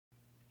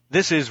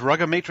This is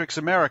Rugamatrix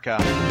America.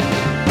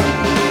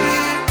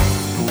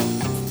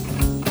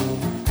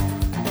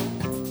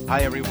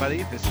 Hi,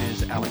 everybody. This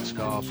is Alex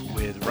Goff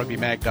with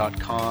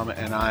RugbyMag.com,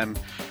 and I'm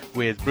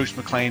with Bruce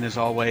McLean, as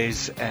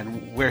always,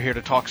 and we're here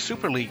to talk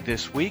Super League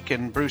this week.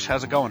 And, Bruce,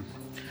 how's it going?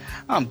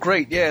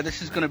 Great. Yeah,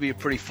 this is going to be a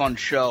pretty fun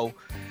show.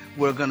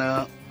 We're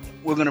gonna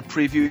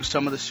preview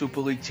some of the Super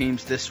League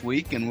teams this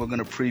week, and we're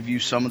going to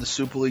preview some of the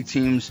Super League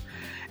teams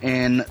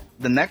in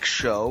the next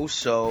show.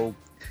 So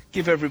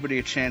give everybody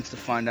a chance to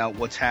find out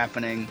what's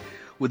happening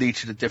with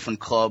each of the different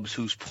clubs,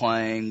 who's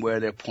playing,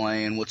 where they're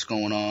playing, what's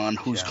going on,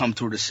 who's come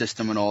through the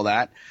system and all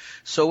that.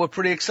 So we're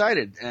pretty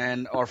excited.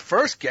 And our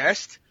first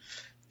guest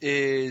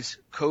is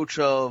coach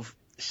of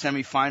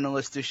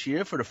semifinalists this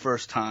year for the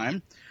first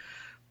time,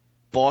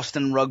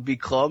 Boston Rugby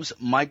Club's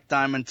Mike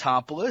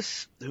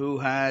Diamantopoulos, who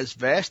has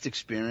vast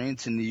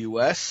experience in the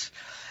U.S.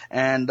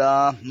 And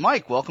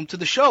Mike, welcome to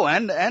the show,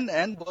 and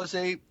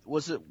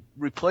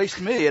replaced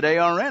me at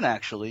ARN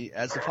actually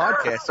as a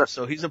podcaster,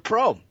 so he's a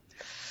pro.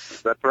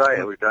 That's right.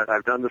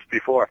 I've done this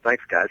before.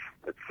 Thanks, guys.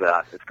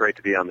 It's great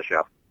to be on the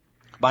show.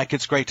 Mike,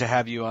 it's great to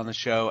have you on the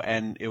show,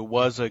 and it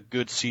was a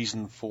good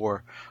season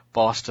for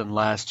Boston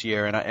last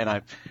year. And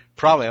I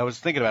was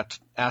thinking about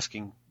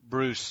asking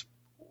Bruce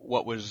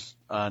what was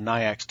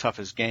Nyak's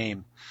toughest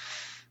game,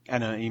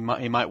 and he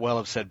might well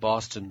have said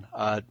Boston.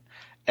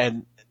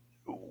 And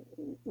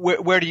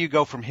where do you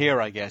go from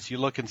here? I guess you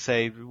look and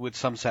say, with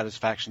some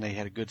satisfaction, they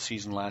had a good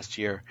season last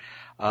year.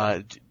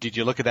 Did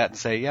you look at that and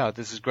say, yeah,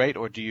 this is great,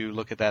 or do you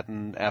look at that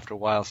and after a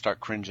while start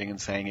cringing and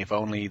saying, if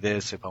only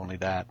this, if only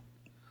that?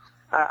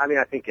 I mean,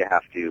 I think you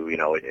have to,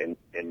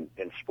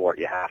 in sport,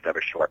 you have to have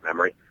a short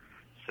memory.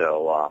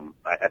 So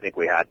I think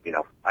we had,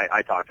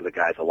 I talked to the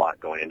guys a lot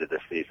going into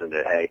this season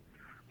that, hey,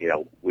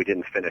 we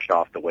didn't finish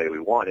off the way we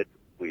wanted.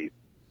 We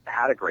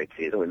had a great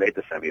season. We made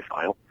the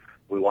semifinal.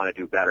 We want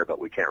to do better, but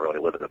we can't really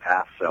live in the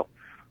past. So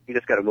you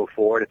just got to move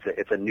forward.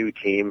 It's a new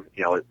team.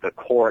 The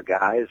core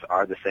guys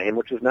are the same,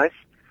 which is nice.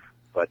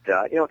 But,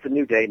 it's a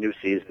new day, new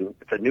season.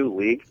 It's a new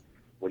league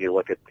when you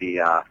look at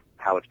the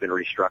how it's been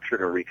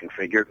restructured and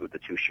reconfigured with the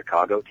two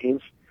Chicago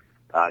teams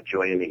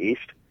joining the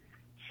East.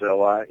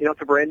 So,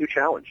 it's a brand new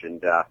challenge.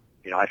 And,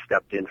 I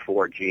stepped in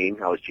for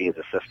Gene. I was Gene's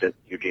assistant,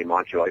 Eugene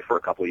Montjoy, for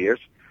a couple of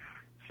years.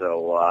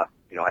 So, I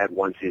had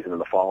one season in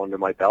the fall under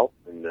my belt,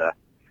 and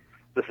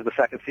this is the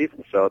second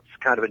season. So it's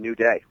kind of a new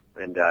day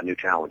and a new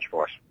challenge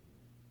for us.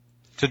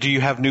 So do you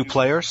have new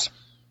players?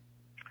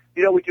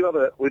 We do have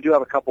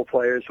a couple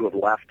players who have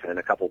left and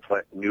a couple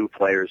new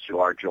players who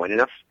are joining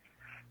us.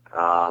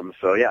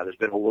 So yeah, there's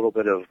been a little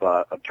bit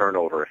of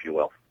turnover, if you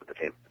will, with the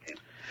team.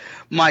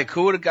 Mike,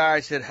 who are the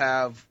guys that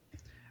have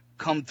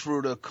come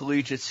through the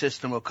collegiate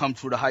system or come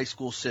through the high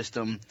school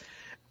system,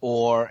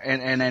 or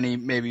and any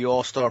maybe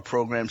all-star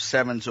program,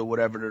 sevens or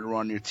whatever, that are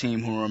on your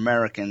team who are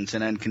Americans?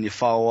 And then can you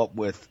follow up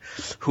with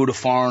who the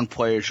foreign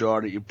players are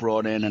that you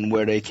brought in and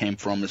where they came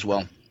from as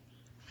well?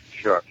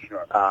 Sure.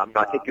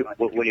 I think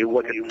when you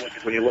look at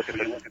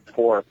the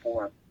four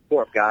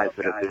guys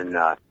that have been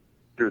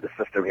through the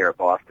system here at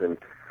Boston,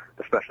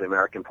 especially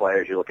American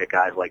players, you look at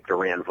guys like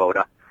Duran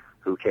Voda,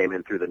 who came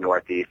in through the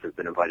Northeast, has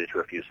been invited to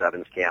a few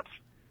sevens camps.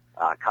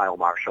 Kyle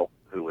Marshall,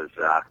 who was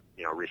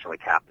recently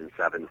captain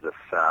sevens this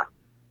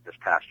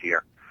past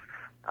year.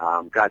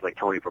 Guys like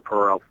Tony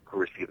Papuro, who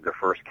received their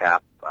first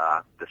cap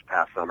this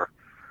past summer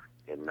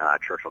in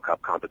Churchill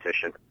Cup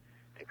competition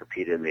and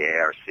competed in the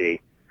ARC.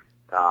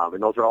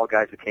 And those are all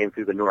guys who came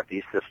through the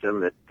Northeast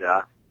system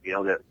that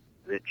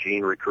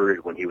Gene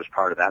recruited when he was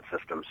part of that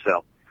system.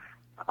 So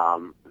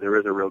there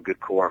is a real good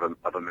core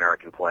of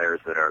American players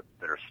that are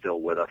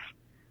still with us.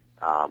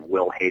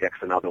 Will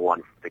Haydick's another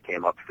one that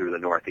came up through the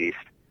Northeast.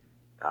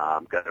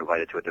 Got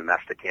invited to a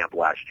domestic camp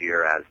last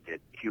year, as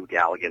did Hugh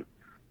Galligan,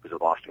 who's a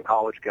Boston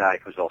College guy,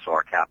 who's also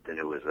our captain,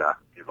 who was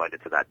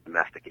invited to that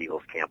domestic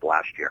Eagles camp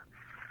last year.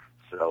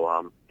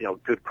 So,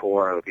 good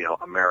core of,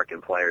 American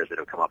players that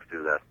have come up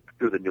through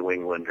the New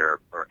England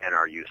or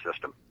NRU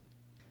system.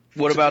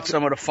 What about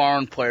some of the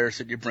foreign players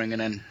that you're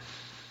bringing in?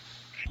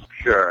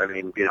 Sure. I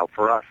mean,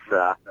 for us,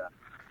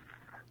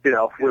 we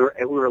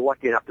were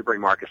lucky enough to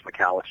bring Marcus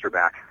McAllister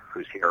back,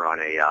 who's here on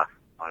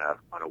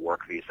a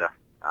work visa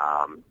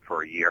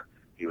for a year.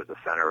 He was a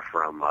center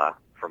from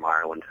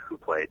Ireland who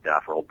played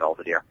for Old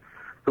Belvedere,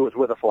 who was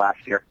with us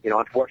last year.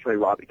 Unfortunately,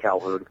 Robbie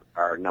Calhoun,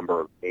 our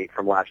number 8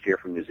 from last year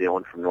from New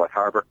Zealand, from North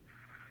Harbour,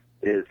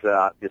 is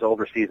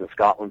overseas in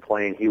Scotland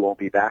playing. He won't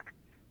be back,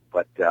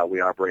 but we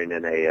are bringing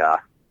in a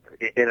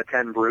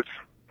 10 Bruce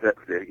that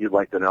you'd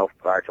like to know.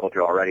 I told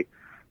you already,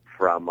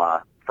 from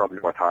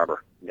North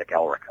Harbour. Nick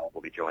Elric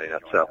will be joining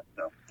us. So,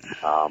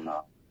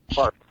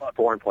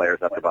 foreign players,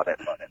 that's about it.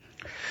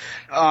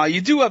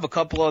 You do have a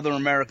couple other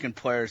American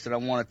players that I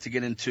wanted to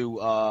get into.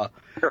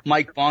 Sure.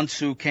 Mike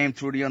Bonsu came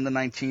through the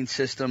under-19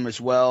 system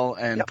as well,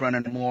 and Yep.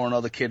 Brennan Moore,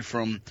 another kid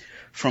from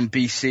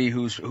BC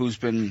who's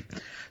been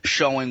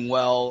showing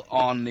well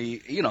on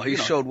the, he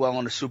showed well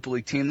on the Super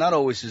League team, not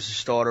always as a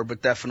starter,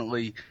 but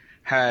definitely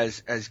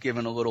has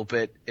given a little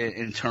bit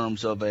in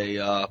terms of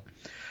a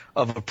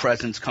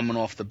presence coming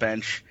off the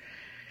bench.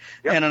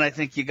 Yep. And then I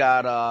think you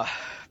got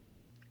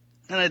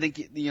and I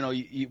think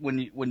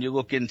when you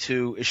look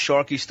into, is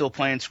Sharkey still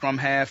playing scrum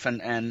half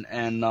and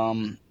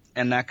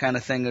that kind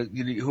of thing?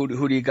 Who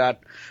do you got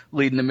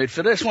leading the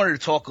midfield? I just wanted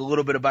to talk a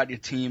little bit about your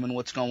team and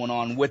what's going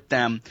on with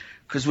them,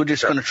 because we're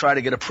just going to try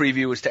to get a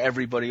preview as to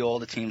everybody, all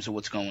the teams, of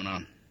what's going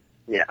on.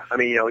 Yeah, I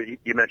mean,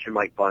 you mentioned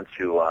Mike Bunce,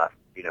 who I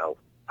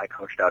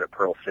coached out at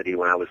Pearl City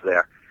when I was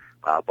there.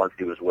 Bunce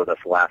was with us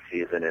last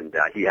season, and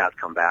he has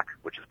come back,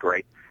 which is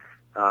great.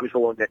 He was a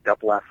little nicked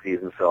up last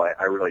season, so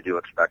I really do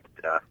expect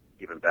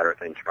even better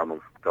things from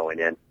him going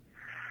in.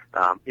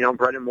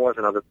 Brendan Moore's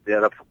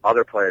the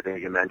other player that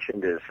you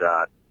mentioned is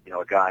a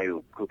guy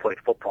who played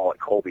football at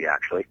Colby,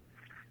 actually.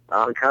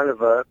 Kind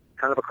of a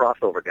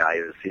crossover guy.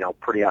 Who's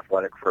pretty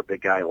athletic for a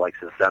big guy who likes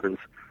his sevens,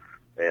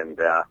 and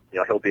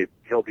he'll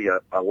be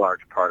a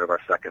large part of our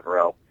second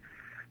row,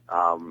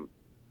 our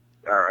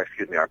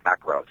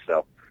back row.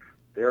 So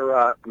there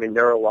are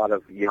a lot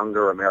of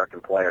younger American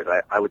players.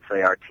 I would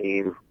say our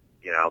team,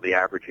 the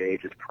average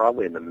age is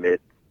probably in the mid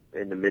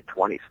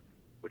 20s,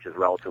 which is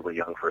relatively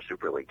young for a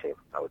Super League team,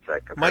 I would say.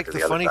 Mike, the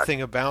funny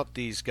thing about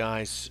these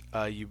guys,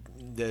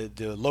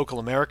 the local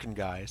American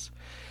guys,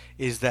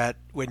 is that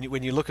when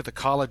you look at the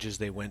colleges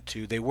they went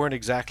to, they weren't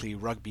exactly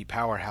rugby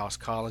powerhouse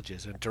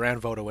colleges. And Duran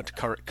Voda went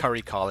to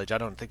Curry College. I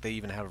don't think they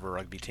even have a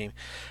rugby team,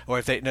 or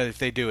if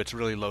they do, it's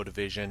really low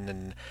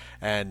division.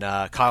 And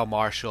Kyle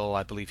Marshall,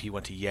 I believe he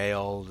went to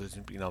Yale.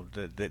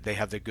 They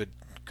have their good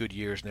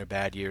years and their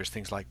bad years,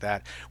 things like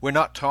that. We're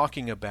not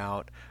talking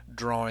about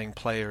drawing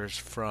players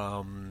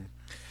from,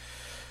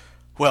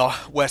 well,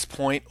 West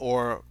Point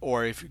or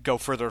if you go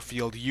further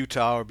afield,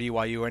 Utah or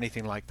BYU or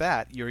anything like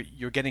that.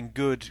 You're getting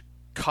good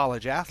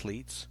college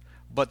athletes,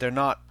 but they're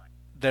not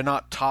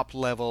top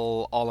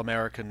level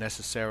All-American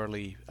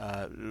necessarily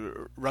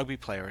rugby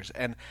players.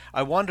 And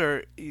I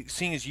wonder,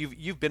 seeing as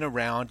you've been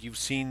around, you've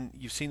seen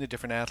the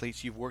different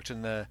athletes, you've worked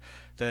in the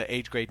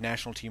age grade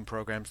national team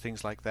programs,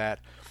 things like that,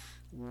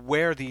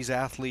 where these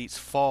athletes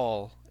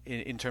fall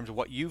in terms of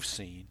what you've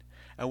seen,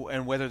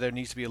 and whether there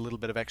needs to be a little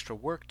bit of extra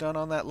work done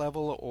on that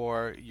level,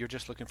 or you're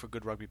just looking for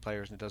good rugby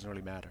players and it doesn't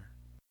really matter.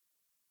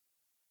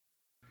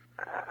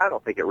 I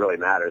don't think it really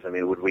matters.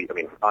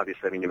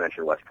 Obviously, you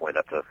mentioned West Point.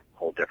 That's a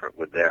whole different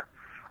with their.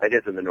 It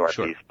is in the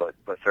Northeast, sure.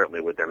 but certainly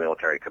with their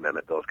military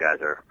commitment, those guys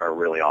are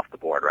really off the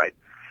board, right?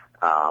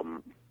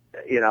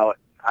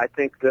 I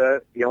think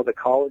the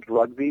college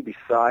rugby.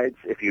 Besides,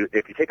 if you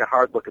take a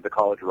hard look at the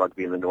college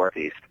rugby in the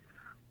Northeast,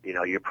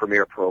 your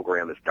premier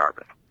program is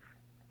Dartmouth,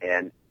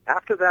 and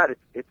after that,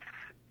 it's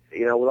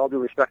with all due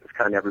respect, it's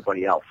kind of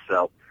everybody else.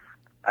 So,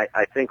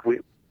 I think we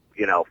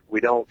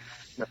don't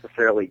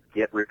necessarily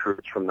get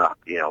recruits from the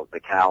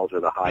Cals or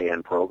the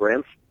high-end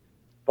programs.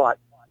 But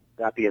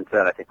that being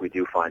said, I think we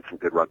do find some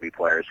good rugby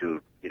players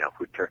who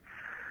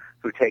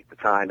take the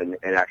time and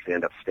actually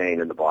end up staying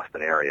in the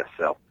Boston area.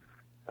 So,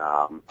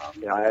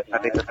 I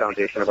think the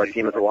foundation of our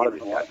team is a lot of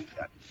these guys.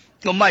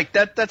 Well, Mike,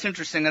 that's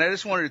interesting, and I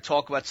just wanted to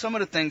talk about some of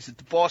the things that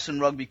the Boston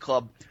Rugby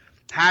Club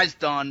has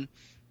done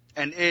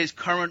and is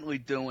currently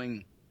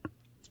doing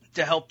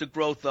to help the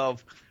growth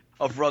of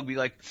rugby,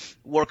 like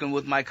working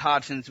with Mike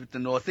Hodgins with the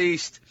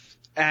Northeast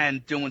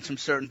and doing some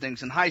certain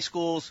things in high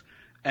schools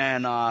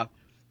and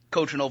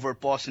coaching over at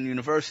Boston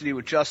University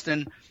with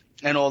Justin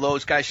and all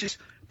those guys. Just,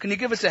 can you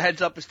give us a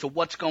heads up as to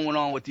what's going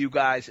on with you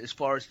guys as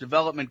far as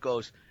development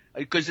goes?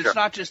 Because it's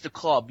not just a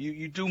club.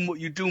 You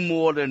do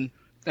more than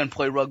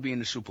play rugby in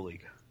the Super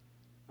League.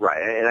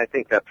 Right, and I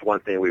think that's one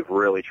thing we've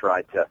really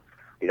tried to,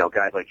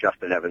 guys like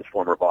Justin Evans,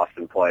 former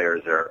Boston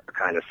players, are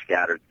kind of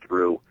scattered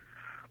through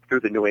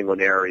the New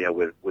England area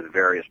with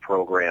various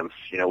programs.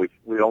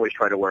 We always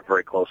try to work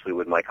very closely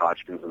with Mike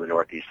Hodgkins in the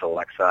Northeast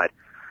Select side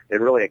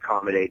and really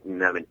accommodating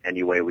them in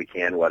any way we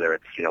can, whether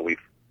it's, we've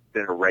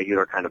been a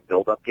regular kind of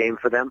build-up game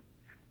for them,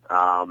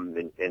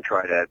 and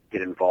try to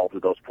get involved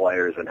with those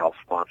players and help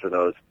sponsor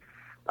those.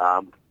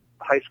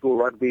 High school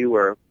rugby,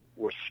 we're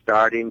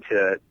starting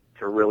to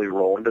really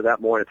roll into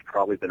that more, and it's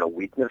probably been a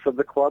weakness of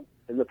the club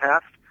in the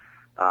past.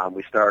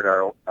 We started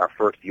our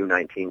first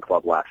U19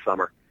 club last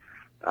summer.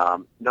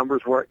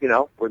 Numbers were,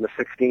 we're in the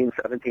 16,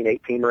 17,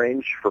 18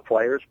 range for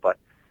players, but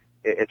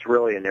it's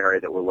really an area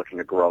that we're looking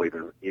to grow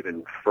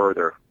even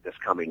further this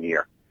coming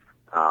year.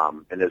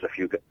 And there's a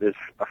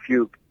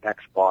few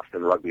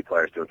ex-Boston rugby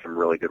players doing some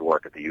really good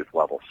work at the youth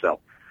level. So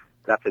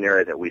that's an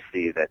area that we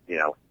see that,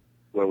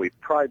 where we've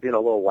probably been a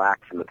little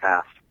lax in the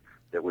past,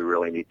 that we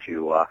really need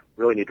to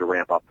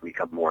ramp up and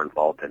become more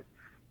involved in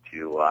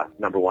to,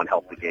 number one,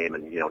 help the game,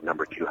 and,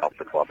 number two, help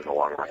the club in the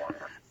long run.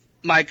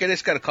 Mike, I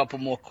just got a couple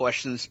more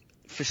questions.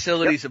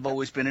 Facilities have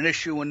always been an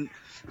issue, and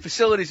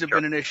facilities have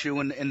been an issue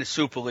in the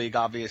Super League,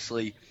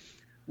 obviously.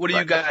 What are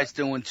you guys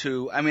doing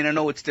I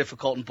know it's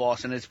difficult in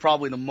Boston. It's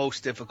probably the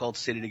most difficult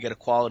city to get a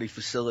quality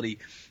facility.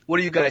 What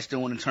are you guys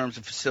doing in terms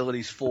of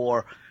facilities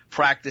for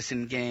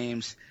practicing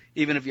games,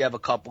 even if you have a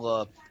couple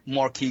of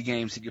marquee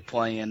games that you're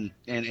playing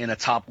in a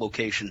top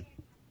location?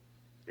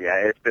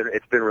 Yeah,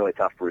 it's been really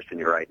tough, Bruce, and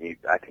you're right.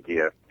 I think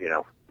you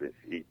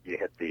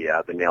hit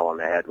the nail on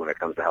the head when it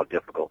comes to how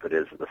difficult it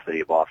is in the city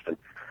of Boston.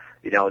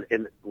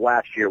 In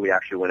last year we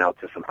actually went out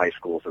to some high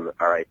schools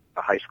a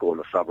high school in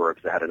the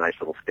suburbs that had a nice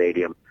little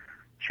stadium,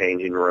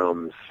 changing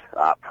rooms,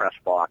 press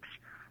box,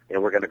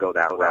 and we're going to go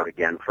that route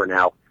again for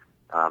now.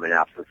 In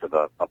absence of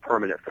a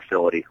permanent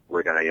facility,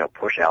 we're going to,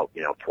 push out,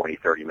 20,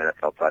 30 minutes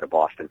outside of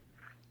Boston,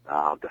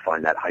 to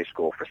find that high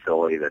school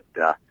facility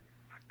that,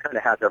 kind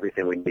of has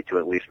everything we need to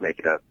at least make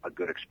it a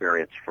good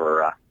experience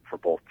for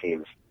both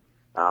teams.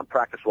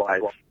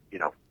 Practice-wise,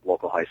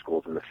 local high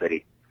schools in the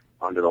city,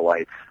 under the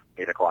lights,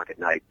 8 o'clock at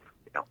night,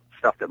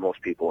 stuff that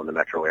most people in the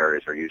metro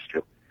areas are used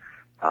to.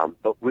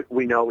 But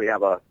we know we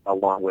have a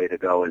long way to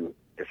go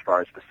as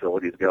far as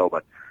facilities go,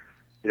 but,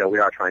 we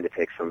are trying to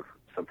take some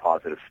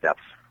positive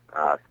steps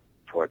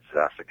towards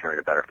securing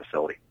a better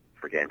facility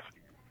for games.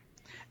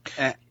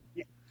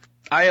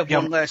 I have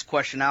one last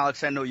question,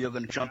 Alex. I know you're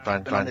going to jump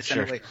in on this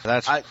anyway.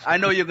 I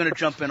know you're going to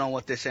jump in on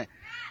what they're saying.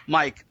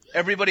 Mike,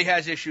 everybody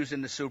has issues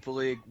in the Super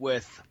League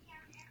with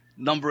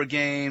number of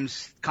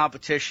games,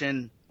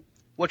 competition.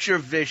 What's your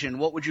vision?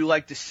 What would you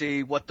like to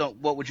see? What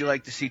would you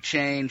like to see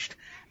changed?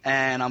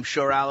 And I'm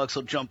sure Alex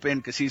will jump in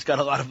because he's got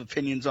a lot of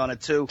opinions on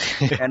it too.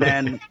 And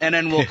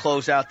then we'll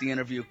close out the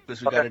interview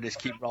because we got to just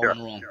keep rolling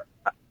along.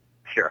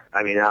 Sure.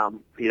 I mean,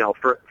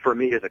 for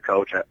me as a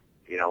coach,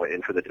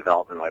 and for the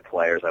development of my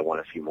players, I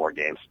want to see more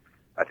games.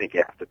 I think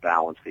you have to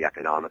balance the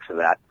economics of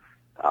that.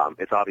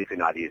 It's obviously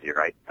not easy,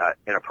 right?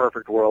 In a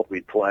perfect world,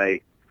 we'd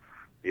play,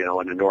 in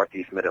the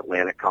Northeast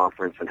Mid-Atlantic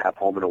Conference and have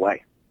home and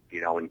away,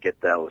 and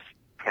get those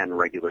 10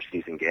 regular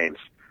season games.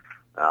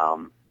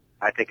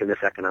 I think in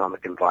this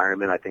economic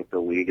environment, I think the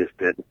league has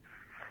been,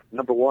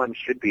 number one,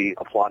 should be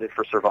applauded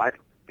for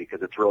surviving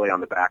because it's really on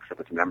the backs of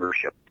its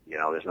membership.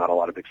 There's not a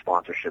lot of big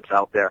sponsorships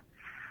out there.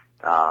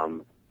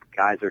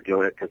 Guys are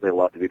doing it because they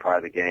love to be part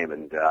of the game,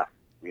 and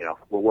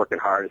we're working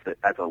hard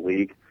as a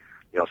league.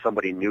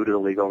 Somebody new to the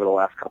league over the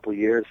last couple of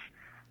years,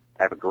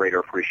 I have a greater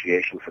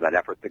appreciation for that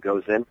effort that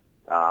goes in.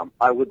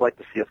 I would like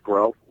to see us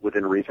grow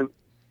within reason,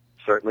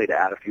 certainly to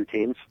add a few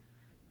teams,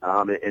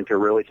 and to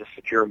really just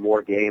secure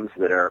more games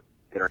that are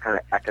kind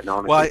of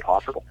economically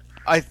possible.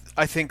 I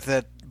think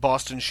that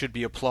Boston should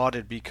be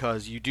applauded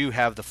because you do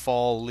have the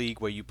fall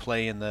league where you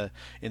play in the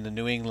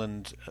New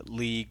England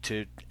league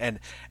and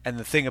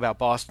the thing about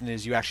Boston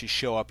is you actually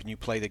show up and you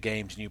play the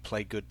games and you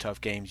play good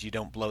tough games. You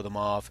don't blow them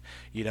off.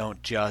 You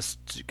don't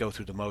just go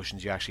through the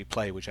motions. You actually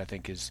play, which I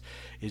think is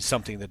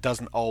something that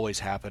doesn't always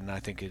happen. And I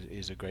think it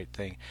is a great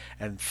thing.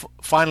 And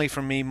finally,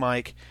 from me,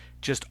 Mike,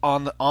 just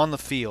on the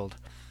field,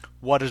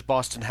 what does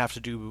Boston have to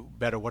do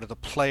better? What do the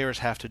players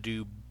have to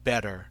do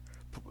better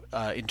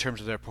in terms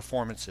of their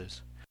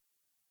performances?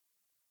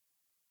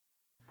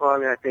 Well, I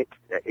mean, I think,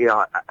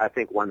 I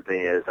think one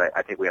thing is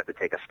I think we have to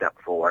take a step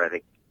forward.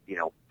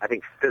 I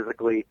think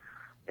physically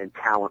and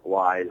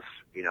talent-wise,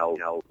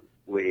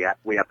 we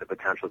have the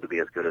potential to be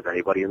as good as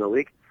anybody in the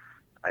league.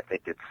 I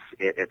think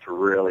it's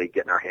really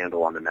getting our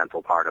handle on the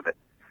mental part of it,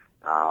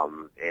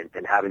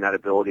 and having that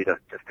ability to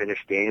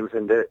finish games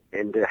and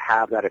to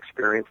have that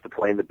experience to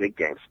play in the big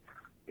games.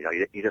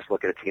 You just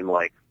look at a team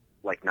like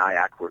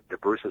Nyack, where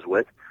Bruce is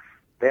with.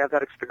 They have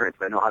that experience.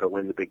 They know how to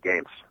win the big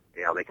games.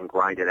 They can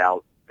grind it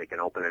out. They can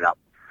open it up.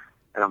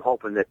 And I'm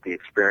hoping that the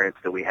experience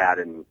that we had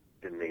in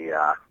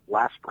the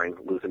last spring,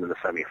 losing in the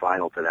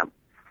semifinal to them,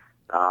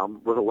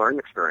 was a learning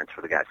experience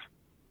for the guys.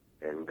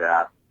 And,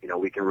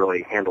 we can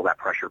really handle that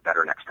pressure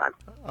better next time.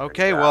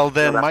 Okay, and,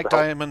 then Mike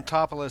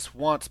Diamantopoulos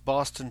wants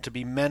Boston to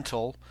be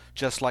mental,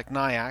 just like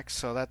Nyack.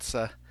 So that's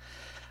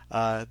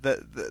that's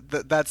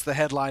the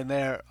headline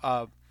there.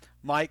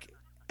 Mike.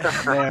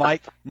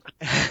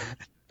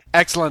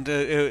 Excellent.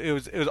 It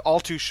was all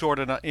too short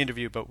an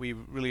interview, but we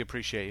really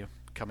appreciate you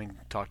coming to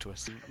talk to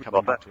us.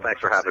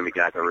 Thanks for having me,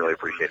 guys. I really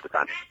appreciate the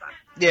time.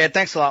 Yeah,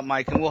 thanks a lot,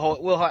 Mike, and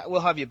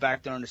we'll have you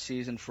back during the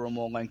season for a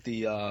more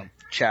lengthy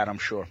chat, I'm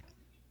sure.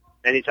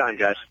 Anytime,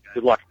 guys.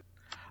 Good luck.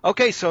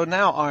 Okay, so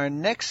now our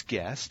next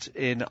guest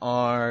in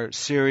our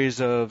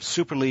series of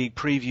Super League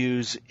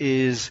previews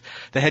is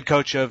the head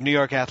coach of New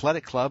York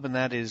Athletic Club, and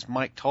that is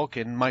Mike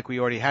Tolkin. Mike, we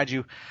already had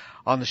you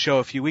on the show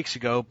a few weeks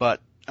ago,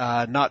 but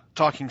not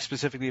talking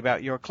specifically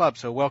about your club.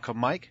 So welcome,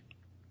 Mike.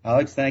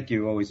 Alex, thank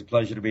you. Always a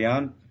pleasure to be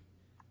on.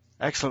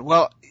 Excellent.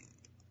 Well,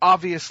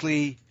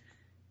 obviously,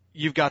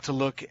 you've got to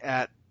look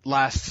at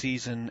last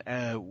season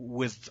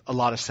with a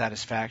lot of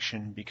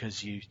satisfaction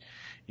because you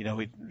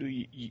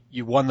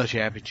won the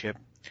championship.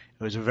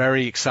 It was a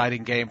very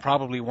exciting game,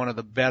 probably one of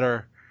the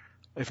better,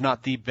 if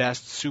not the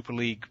best, Super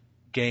League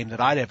game that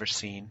I'd ever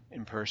seen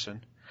in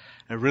person.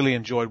 I really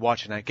enjoyed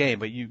watching that game.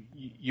 But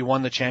you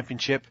won the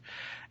championship,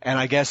 and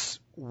I guess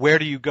where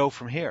do you go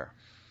from here?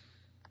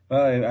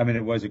 Well, I mean,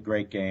 it was a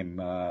great game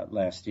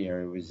last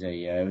year. It was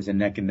a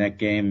neck and neck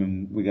game,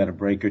 and we got a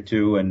break or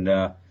two, and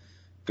got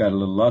a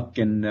little luck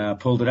and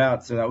pulled it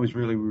out. So that was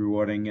really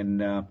rewarding. And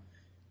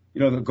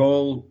the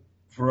goal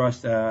for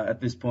us at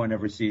this point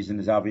every season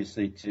is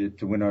obviously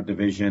to win our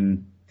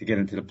division, to get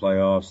into the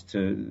playoffs,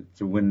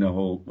 to win the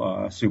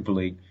whole Super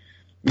League.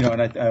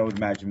 And I would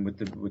imagine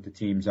with the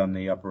teams on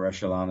the upper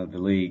echelon of the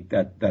league,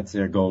 that's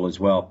their goal as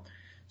well.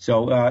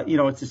 So,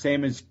 it's the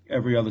same as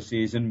every other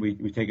season.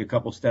 We take a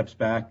couple steps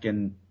back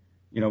and,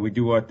 we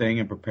do our thing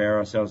and prepare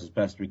ourselves as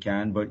best we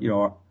can. But,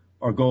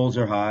 our goals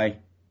are high,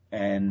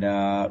 and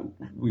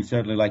we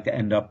certainly like to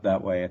end up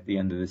that way at the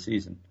end of the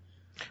season.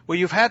 Well,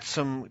 you've had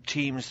some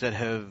teams that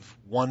have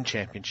won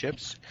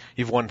championships.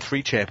 You've won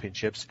 3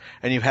 championships,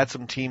 and you've had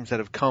some teams that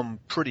have come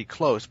pretty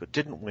close but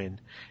didn't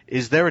win.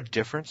 Is there a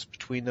difference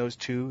between those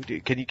two?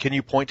 Can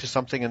you point to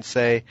something and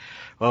say,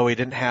 well, we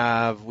didn't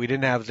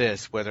have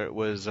this, whether it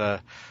was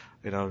a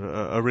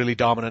really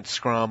dominant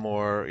scrum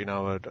or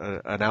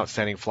an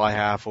outstanding fly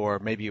half, or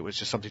maybe it was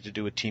just something to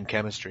do with team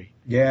chemistry?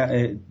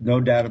 Yeah,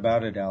 no doubt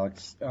about it,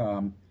 Alex.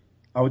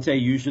 I would say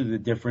usually the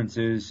difference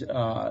is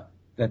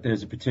that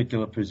there's a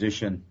particular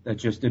position that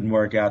just didn't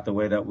work out the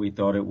way that we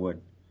thought it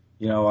would.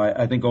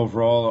 I think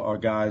overall our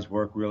guys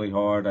work really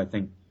hard. I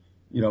think,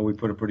 we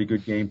put a pretty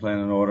good game plan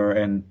in order,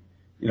 and,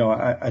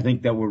 I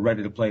think that we're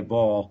ready to play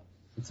ball.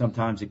 But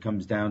sometimes it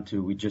comes down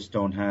to we just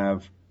don't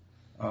have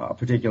a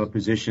particular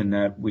position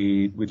that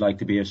we'd like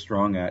to be as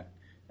strong at.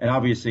 And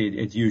obviously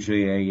it's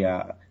usually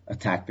a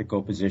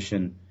tactical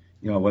position,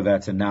 whether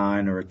that's a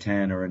 9 or a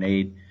 10 or an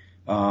 8.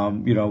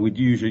 We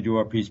usually do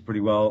our piece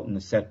pretty well in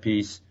the set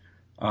piece.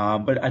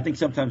 But I think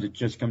sometimes it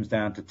just comes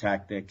down to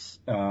tactics,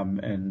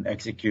 and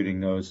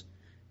executing those,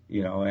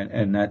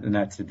 and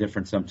that's the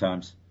difference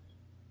sometimes.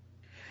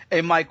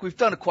 Hey, Mike, we've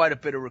done quite a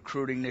bit of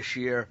recruiting this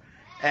year,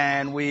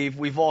 and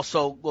we've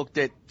also looked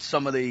at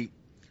some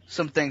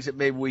things that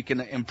maybe we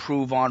can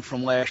improve on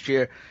from last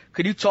year.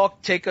 Could you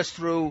take us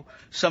through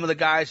some of the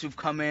guys who've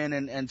come in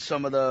and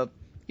some of the,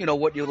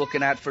 what you're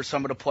looking at for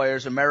some of the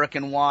players,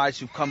 American-wise,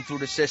 who've come through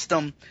the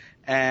system,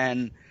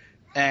 and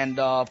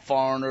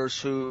foreigners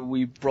who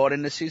we brought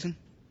in this season?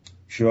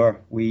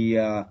 Sure. We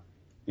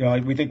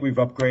think we've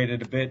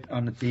upgraded a bit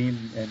on the team,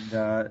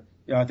 and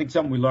I think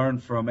something we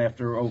learned from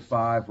after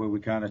 2005, where we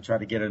kind of tried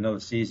to get another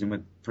season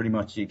with pretty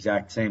much the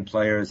exact same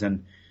players,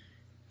 and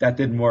that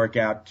didn't work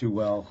out too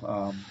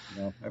well.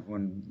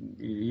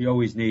 You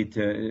always need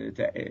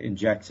to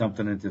inject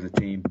something into the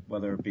team,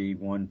 whether it be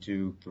 1,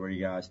 2, 3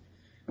 guys.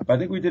 But I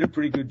think we did a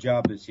pretty good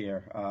job this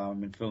year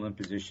in filling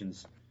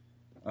positions.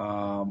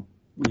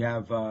 We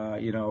have,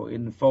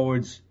 in the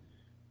forwards,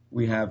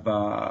 we have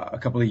a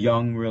couple of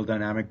young, real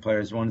dynamic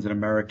players. One's an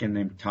American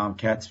named Tom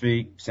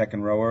Catsby,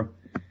 second rower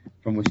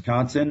from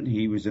Wisconsin.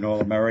 He was an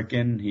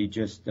All-American. He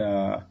just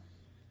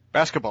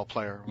basketball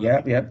player.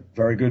 Right? Yeah,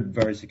 very good,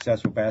 very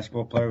successful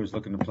basketball player. Was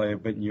looking to play a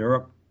bit in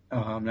Europe.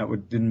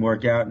 Didn't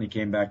work out, and he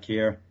came back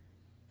here.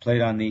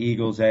 Played on the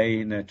Eagles A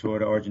in the tour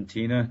to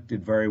Argentina.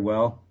 Did very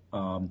well.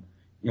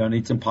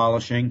 Need some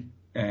polishing,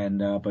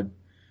 but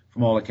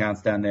from all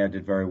accounts down there,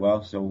 did very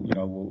well. So,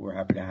 we're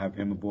happy to have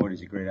him aboard.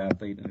 He's a great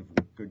athlete and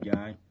a good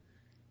guy.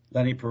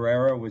 Lenny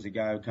Pereira was a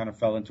guy who kind of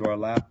fell into our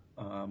lap.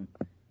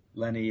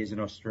 Lenny is an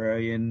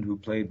Australian who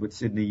played with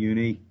Sydney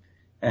Uni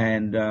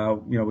and,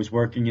 was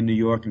working in New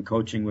York and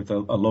coaching with a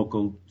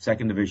local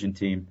second division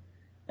team.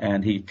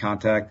 And he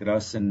contacted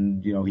us,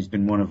 and, he's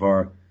been one of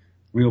our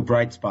real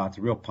bright spots,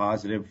 a real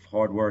positive,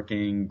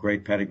 hardworking,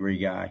 great pedigree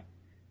guy.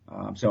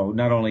 So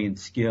not only in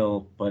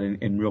skill, but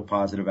in real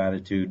positive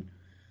attitude.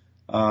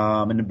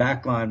 In the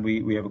back line,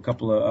 we have a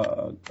couple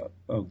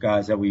of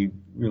guys that we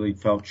really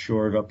felt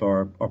shored up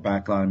our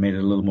back line and made it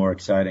a little more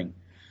exciting.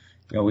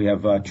 We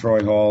have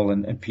Troy Hall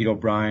and Pete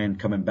O'Brien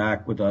coming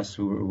back with us,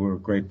 who are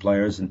great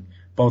players, and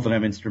both of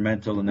them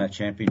instrumental in that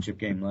championship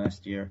game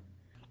last year.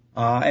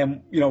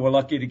 And we're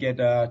lucky to get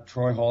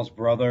Troy Hall's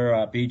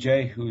brother,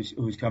 BJ,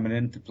 who's coming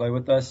in to play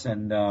with us,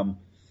 and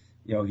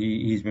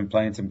he's been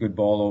playing some good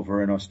ball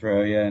over in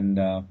Australia,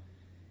 and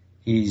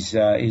he's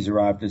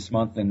arrived this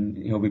month, and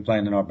he'll be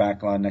playing in our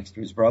back line next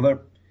to his brother.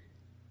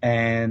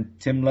 And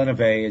Tim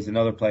Leneve is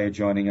another player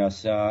joining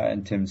us,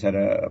 and Tim's had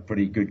a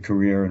pretty good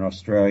career in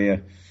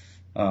Australia,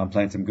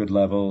 playing some good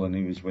level, and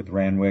he was with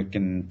Randwick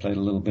and played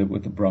a little bit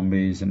with the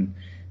Brumbies, and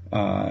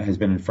has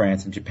been in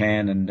France and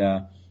Japan,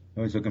 and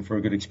he's looking for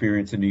a good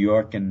experience in New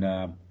York,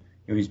 and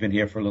he's been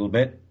here for a little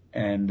bit,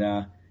 and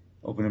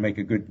hoping to make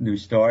a good new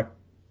start.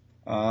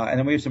 And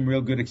then we have some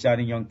real good,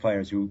 exciting young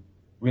players who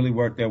really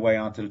work their way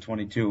onto the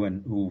 22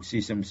 and who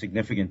see some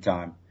significant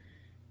time.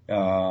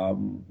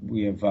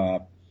 We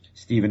have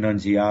Stephen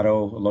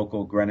Nunziato, a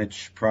local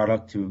Greenwich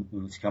product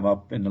who's come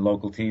up in the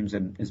local teams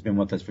and has been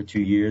with us for 2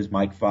 years.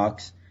 Mike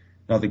Fox,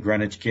 another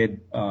Greenwich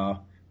kid,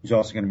 who's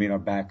also going to be in our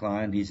back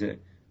line. He's a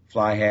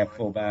fly half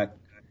fullback.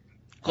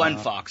 Glenn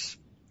Fox.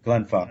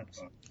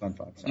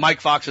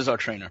 Mike Fox is our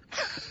trainer.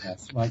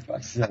 Yes, Mike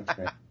Fox is our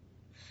trainer.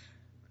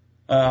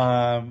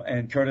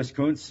 And Curtis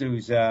Kuntz,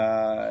 who's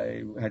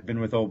had been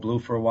with Old Blue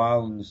for a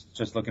while and is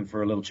just looking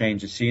for a little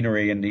change of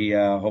scenery, and he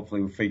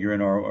hopefully will figure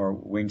in our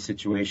wing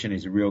situation.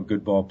 He's a real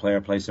good ball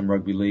player, plays some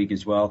rugby league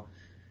as well.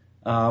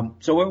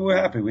 So we're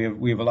happy.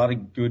 We have a lot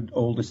of good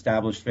old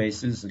established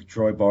faces like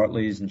Troy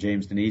Bartley's and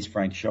James Denise,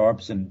 Frank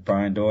Sharps and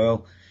Brian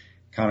Doyle,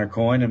 Connor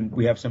Coyne, and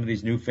we have some of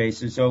these new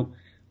faces. So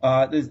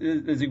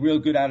there's a real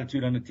good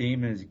attitude on the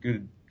team, and there's a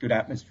good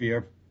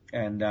atmosphere,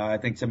 and I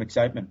think some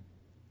excitement.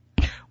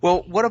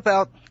 Well, what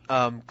about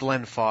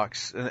Glenn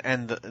Fox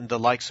and the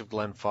likes of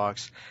Glenn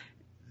Fox?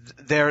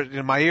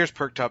 My ears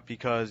perked up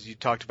because you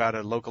talked about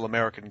a local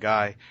American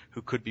guy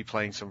who could be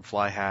playing some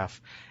fly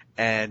half,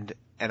 and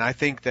I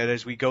think that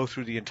as we go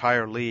through the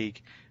entire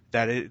league,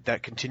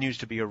 that continues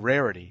to be a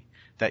rarity.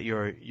 That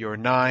your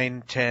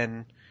 9,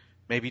 10,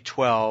 maybe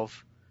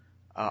 12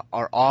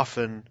 are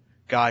often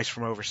guys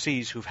from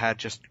overseas who've had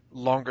just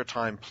longer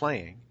time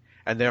playing,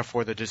 and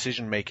therefore the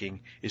decision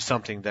making is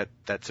something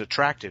that's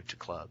attractive to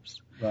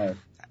clubs. Right.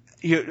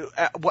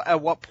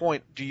 At what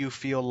point do you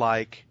feel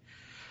like,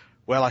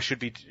 well, I should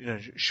be,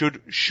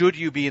 should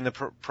you be in the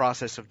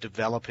process of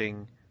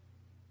developing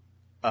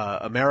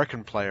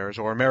American players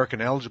or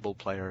American eligible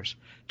players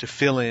to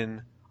fill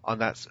in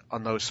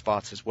on those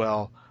spots as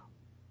well?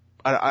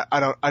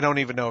 I don't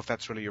even know if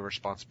that's really your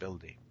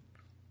responsibility.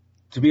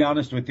 To be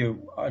honest with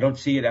you, I don't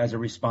see it as a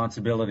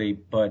responsibility,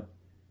 but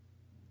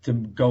to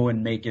go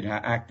and make it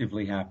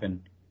actively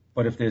happen.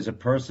 But if there's a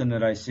person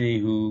that I see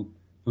who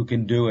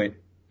can do it,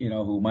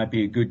 who might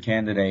be a good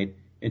candidate,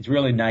 it's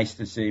really nice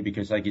to see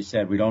because, like you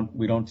said, we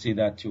don't see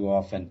that too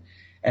often.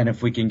 And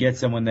if we can get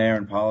someone there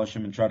and polish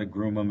them and try to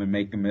groom them and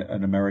make them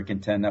an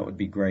American 10, that would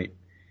be great.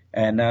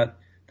 And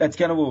that's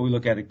kind of what we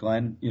look at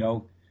Glenn,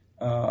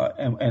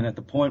 and at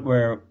the point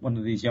where one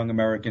of these young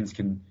Americans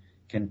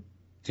can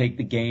take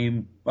the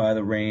game by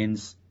the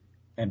reins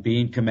and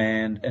be in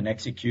command and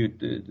execute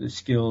the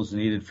skills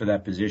needed for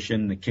that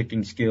position, the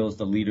kicking skills,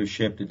 the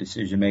leadership, the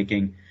decision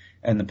making,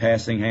 and the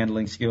passing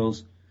handling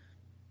skills,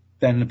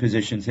 then the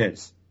position's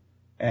his.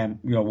 And,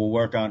 we'll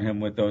work on him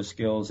with those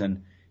skills,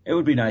 and it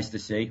would be nice to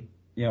see.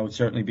 It would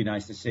certainly be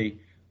nice to see.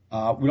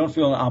 We don't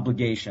feel an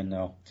obligation,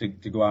 though, to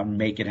go out and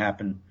make it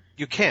happen.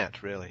 You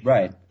can't, really.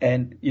 Right.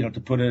 And, to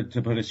put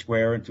a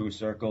square into a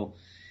circle,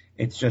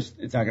 it's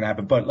not going to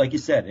happen. But like you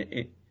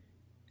said,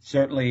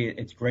 certainly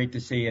it's great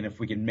to see. And if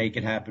we can make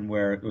it happen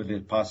with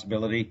a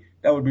possibility,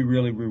 that would be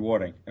really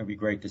rewarding. It would be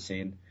great to see.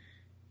 And,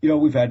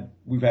 we've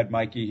had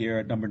Mikey here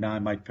at number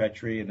 9, Mike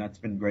Petrie, and that's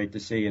been great to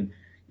see. And,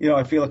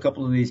 I feel a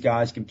couple of these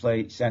guys can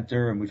play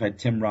center, and we've had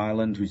Tim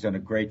Ryland, who's done a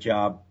great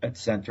job at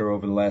center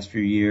over the last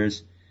few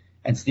years.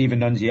 And Steven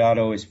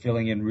Nunziato is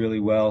filling in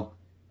really well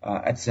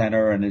at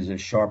center and is a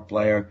sharp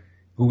player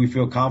who we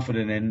feel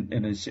confident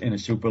in a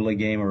Super League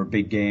game or a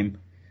big game.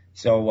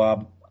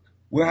 So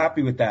we're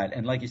happy with that.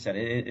 And like you said,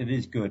 it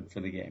is good for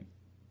the game.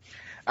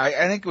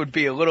 I think it would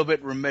be a little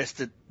bit remiss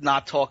to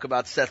not talk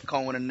about Seth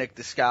Cohen and Nick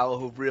Descala,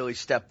 who've really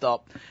stepped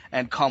up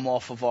and come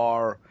off of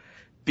our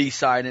B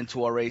side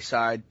into our A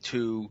side.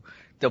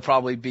 They'll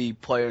probably be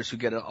players who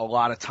get a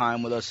lot of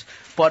time with us.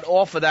 But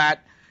off of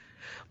that,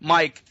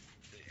 Mike,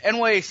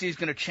 NYAC is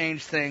going to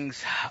change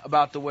things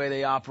about the way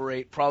they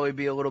operate, probably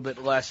be a little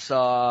bit less,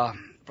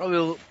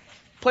 probably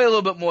play a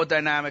little bit more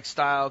dynamic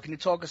style. Can you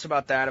talk us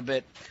about that a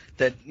bit?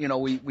 That,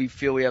 we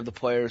feel we have the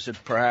players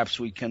that perhaps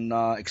we can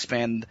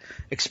expand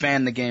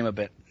the game a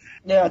bit.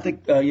 Yeah, I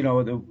think,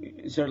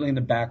 certainly in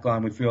the back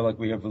line, we feel like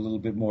we have a little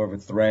bit more of a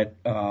threat,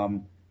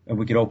 and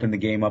we could open the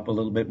game up a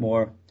little bit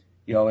more.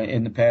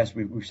 In the past,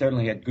 we've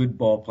certainly had good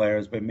ball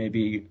players, but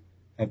maybe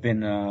have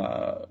been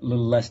a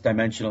little less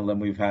dimensional than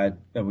we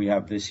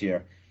have this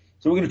year.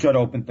 So we're going to try to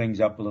open things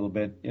up a little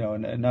bit,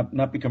 and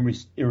not become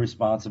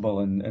irresponsible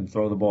and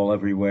throw the ball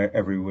everywhere,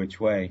 every which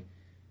way.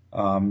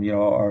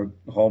 Our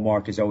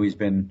hallmark has always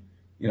been,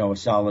 a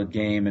solid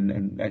game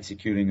and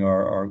executing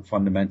our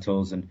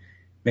fundamentals and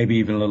maybe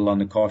even a little on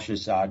the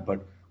cautious side,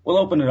 but we'll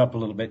open it up a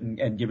little bit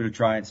and give it a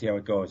try and see how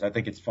it goes. I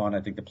think it's fun. I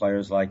think the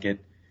players like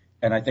it.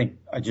 And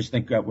I just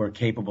think that we're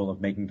capable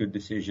of making good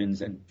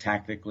decisions and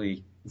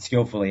tactically and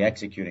skillfully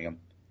executing them.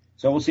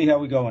 So we'll see how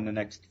we go in the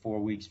next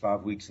 4 weeks,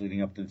 5 weeks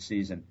leading up to the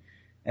season.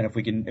 And if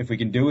we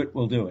can do it,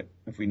 we'll do it.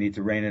 If we need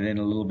to rein it in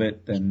a little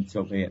bit, then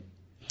so be it.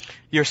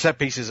 Your set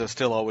pieces are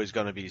still always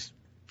going to be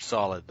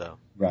solid, though.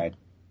 Right.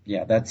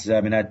 Yeah, that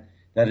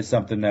is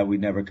something that we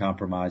never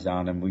compromise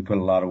on, and we put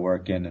a lot of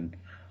work in. And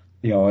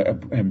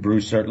and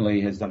Bruce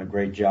certainly has done a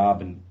great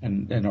job,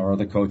 and our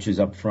other coaches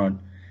up front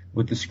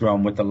with the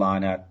scrum, with the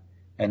line-out.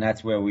 And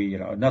that's where we,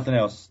 nothing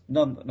else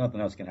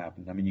can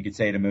happen. I mean, you could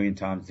say it a million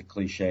times, it's a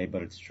cliche,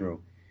 but it's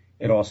true.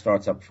 It all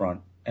starts up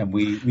front, and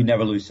we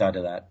never lose sight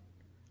of that.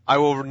 I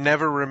will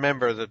never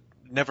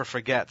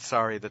forget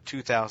the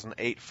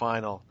 2008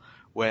 final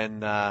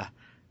when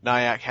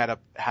Nyack had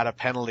a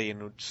penalty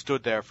and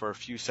stood there for a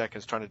few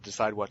seconds trying to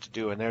decide what to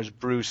do. And there's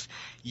Bruce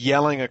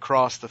yelling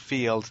across the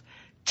field,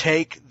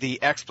 "Take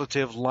the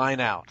expletive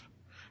line out."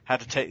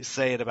 Had to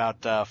say it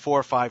about 4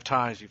 or 5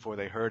 times before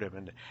they heard him,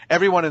 and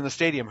everyone in the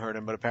stadium heard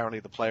him, but apparently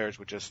the players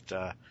were just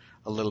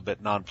a little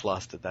bit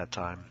nonplussed at that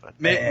time. But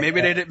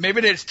maybe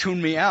they just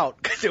tuned me out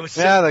because it was.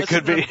 Yeah, that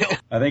could be.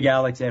 I think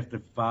Alex,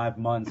 after 5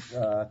 months,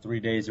 3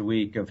 days a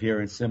week of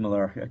hearing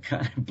similar,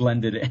 kind of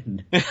blended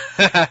in.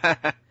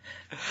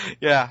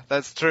 Yeah,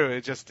 that's true.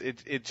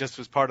 It just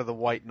was part of the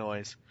white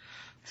noise.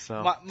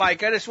 So,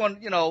 Mike, I just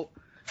want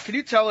Can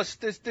you tell us,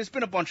 there's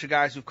been a bunch of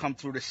guys who've come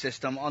through the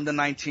system, under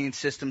 19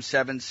 system,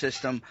 7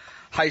 system,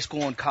 high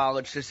school and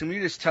college system. Can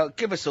you just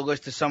give us a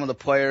list of some of the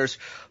players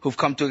who've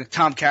come through?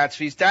 Tom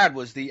Catsby's dad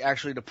was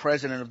actually the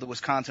president of the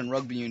Wisconsin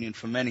Rugby Union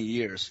for many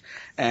years,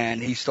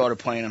 and he started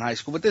playing in high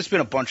school. But there's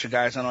been a bunch of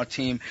guys on our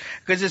team.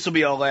 Because this will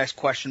be our last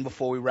question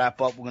before we wrap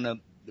up. We're going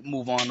to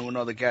move on to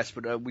another guest,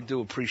 but we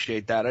do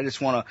appreciate that. I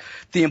just want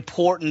the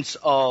importance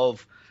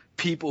of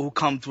people who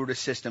come through the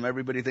system.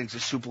 Everybody thinks the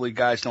Super League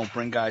guys don't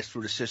bring guys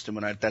through the system,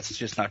 and that's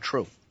just not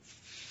true.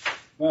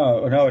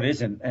 No, it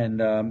isn't.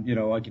 And,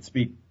 I could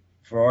speak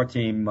for our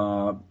team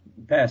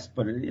best,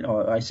 but,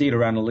 I see it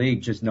around the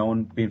league, just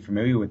being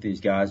familiar with these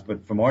guys.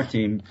 But from our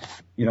team,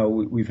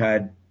 we've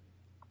had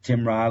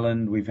Tim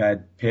Ryland, we've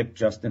had Pip,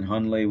 Justin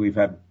Hundley, we've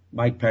had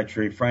Mike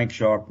Petrie, Frank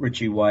Sharp,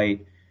 Richie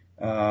White,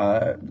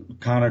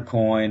 Connor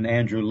Coyne,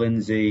 Andrew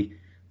Lindsay.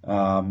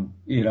 There's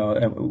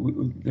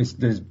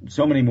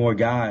so many more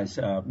guys.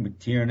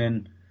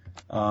 McTiernan,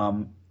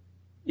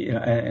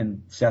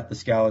 and Seth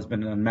Pascal has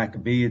been on the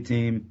Maccabea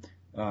team.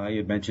 You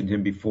had mentioned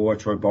him before.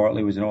 Troy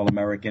Bartley was an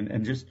All-American,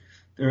 and just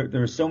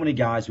there are so many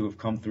guys who have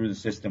come through the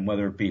system,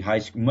 whether it be high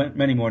school,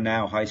 many more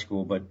now high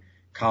school, but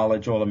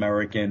college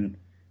All-American,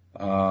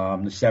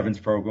 the Sevens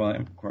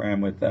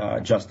program with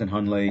Justin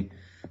Hundley.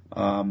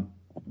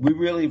 We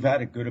really have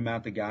had a good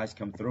amount of guys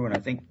come through, and I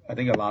think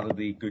a lot of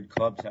the good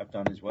clubs have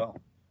done as well.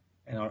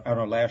 And on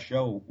our last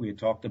show, we had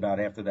talked about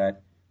after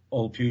that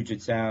old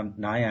Puget Sound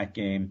Nyack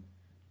game,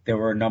 there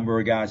were a number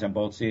of guys on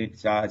both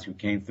sides who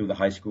came through the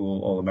high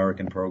school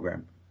All-American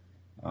program.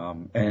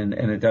 And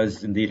it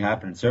does indeed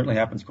happen. It certainly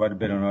happens quite a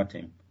bit on our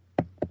team.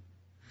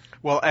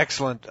 Well,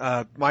 excellent.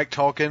 Mike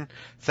Tolkin,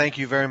 thank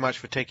you very much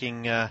for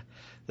taking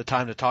the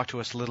time to talk to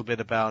us a little bit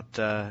about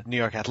New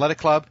York Athletic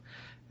Club,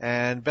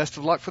 and best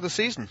of luck for the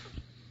season.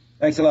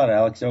 Thanks a lot,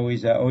 Alex.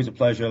 Always a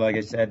pleasure, like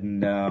I said,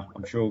 and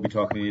I'm sure we'll be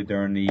talking to you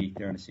during the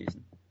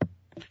season.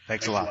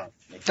 Thanks a lot.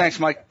 Thanks,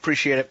 Mike.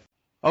 Appreciate it.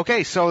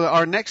 Okay, so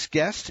our next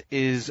guest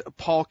is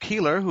Paul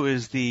Keeler, who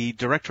is the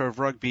Director of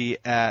Rugby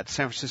at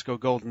San Francisco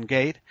Golden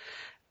Gate.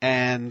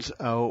 And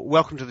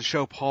welcome to the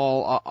show,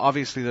 Paul.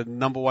 Obviously, the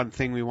number one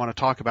thing we want to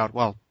talk about,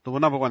 the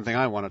number one thing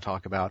I want to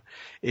talk about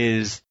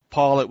is,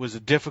 Paul, it was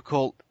a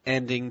difficult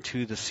ending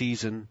to the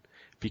season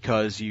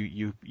because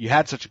you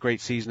had such a great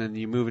season and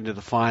you move into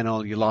the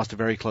final. You lost a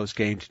very close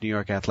game to New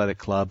York Athletic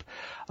Club.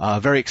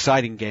 Very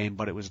exciting game,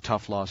 but it was a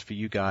tough loss for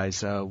you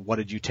guys. What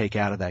did you take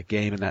out of that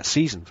game and that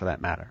season, for that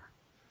matter?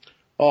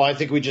 Oh, I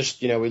think we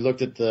just, we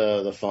looked at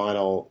the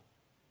final,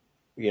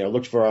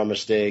 looked for our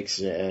mistakes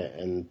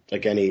and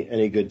like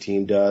any good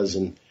team does.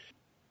 And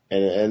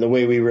the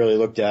way we really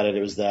looked at it,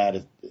 was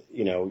that,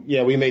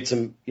 we made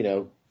some,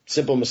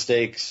 simple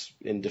mistakes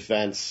in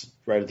defense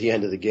right at the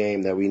end of the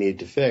game that we needed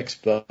to fix.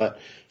 But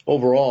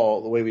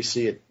overall, the way we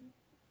see it,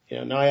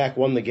 Nyack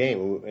won the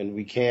game, and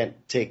we can't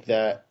take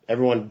that.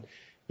 Everyone,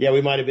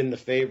 we might have been the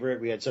favorite.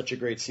 We had such a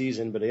great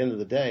season, but at the end of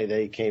the day,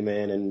 they came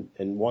in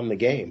and won the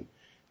game.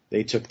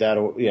 They took that,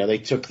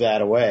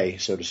 away,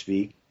 so to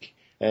speak.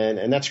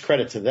 And that's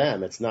credit to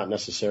them. It's not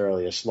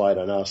necessarily a slight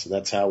on us, and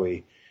that's how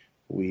we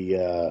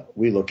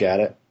look at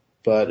it.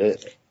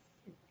 But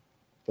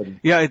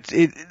yeah,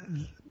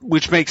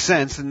 which makes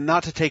sense, and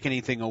not to take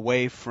anything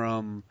away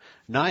from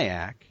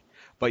Nyack,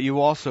 but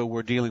you also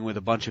were dealing with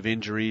a bunch of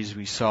injuries.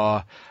 We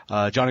saw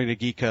Johnny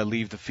Nagika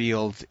leave the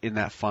field in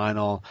that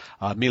final.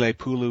 Mile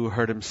Pulu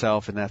hurt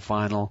himself in that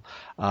final.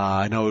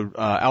 I know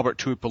Albert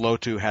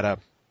Tuipulotu had a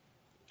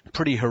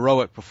pretty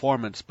heroic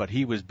performance, but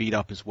he was beat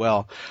up as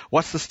well.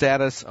 What's the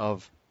status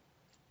of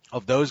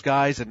those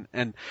guys?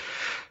 And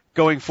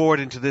going forward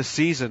into this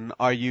season,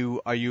 are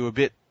you a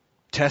bit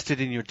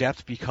tested in your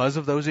depth because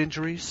of those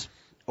injuries?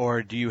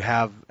 Or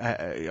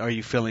are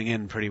you filling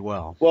in pretty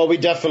well? Well, we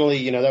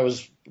definitely, that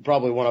was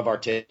probably one of our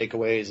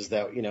takeaways, is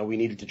that, we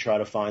needed to try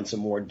to find some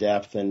more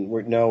depth. And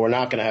we're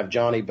not going to have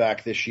Johnny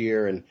back this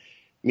year. And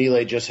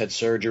Mile just had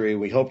surgery.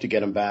 We hope to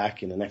get him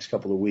back in the next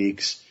couple of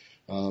weeks.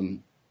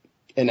 And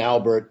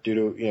Albert,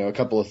 due to, a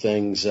couple of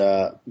things,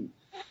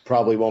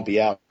 probably won't be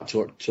out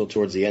till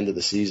towards the end of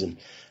the season.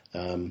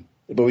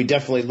 But we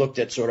definitely looked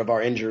at sort of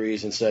our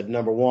injuries and said,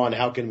 number one,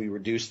 how can we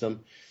reduce them?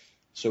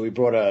 So we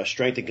brought a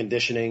strength and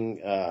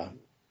conditioning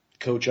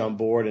coach on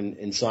board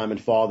in Simon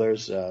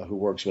Fathers, who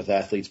works with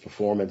Athletes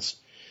Performance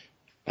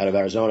out of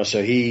Arizona.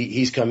 So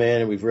he's come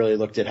in, and we've really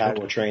looked at how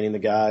we're training the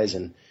guys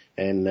and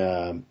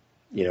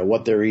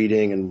what they're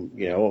eating,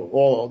 and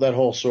all that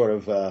whole sort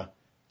of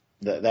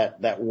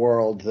that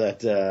world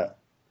that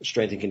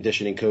strength and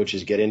conditioning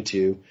coaches get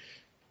into.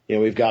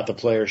 We've got the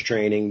players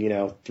training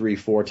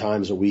 3-4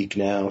 times a week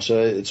now,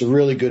 so it's a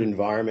really good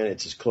environment.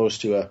 It's as close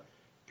to a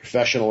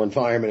professional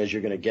environment as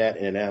you're going to get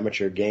in an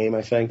amateur game,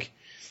 I think.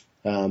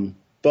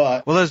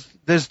 But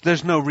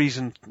there's no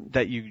reason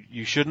that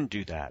you shouldn't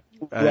do that.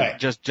 Right.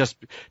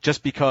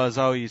 Just because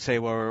you say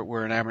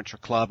we're an amateur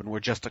club and we're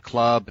just a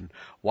club, and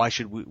why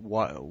should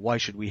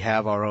we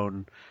have our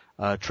own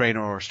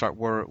trainer or start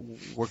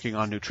working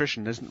on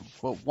nutrition?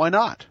 Why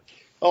not?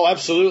 Oh,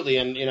 absolutely.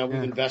 And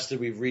we've invested,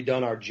 we've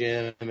redone our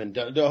gym and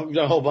done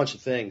a whole bunch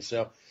of things.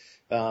 So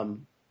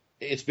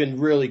it's been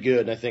really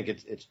good. And I think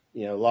it's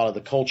a lot of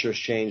the culture's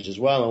changed as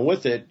well. And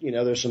with it,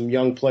 there's some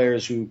young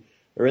players who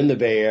are in the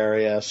Bay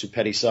Area,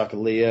 Supeti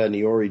Sakalia,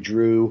 Niori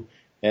Drew,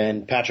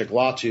 and Patrick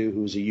Latu,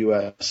 who's a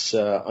U.S.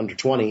 under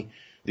 20.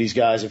 These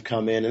guys have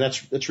come in, and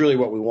that's really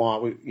what we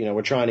want.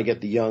 We're trying to get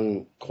the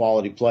young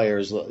quality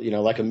players,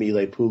 like a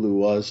Mile Pulu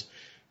was,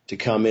 to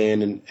come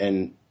in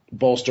and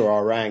bolster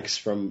our ranks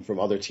from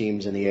other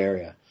teams in the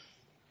area.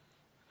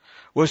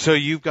 Well, so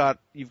you've got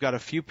a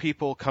few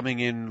people coming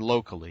in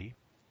locally,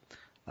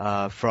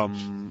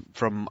 from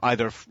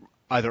either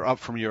up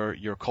from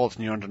your Colts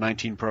and your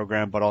under-19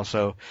 program, but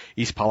also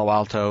East Palo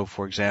Alto,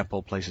 for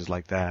example, places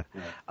like that.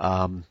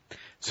 Right.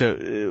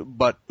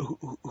 But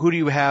who do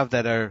you have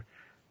that are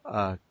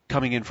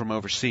coming in from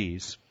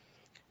overseas,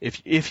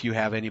 if you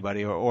have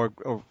anybody, or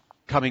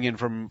coming in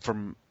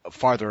from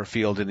farther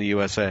afield in the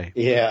USA?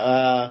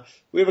 Yeah,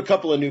 we have a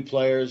couple of new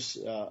players.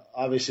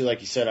 Obviously,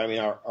 like you said, I mean,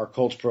 our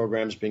Colts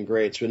program's been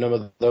great, so a number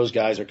of those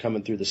guys are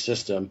coming through the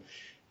system.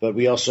 But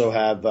we also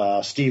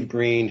have Steve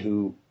Green,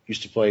 who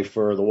used to play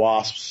for the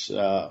Wasps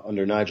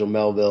under Nigel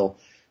Melville,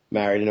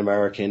 married an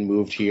American,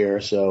 moved here.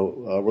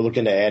 So we're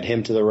looking to add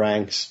him to the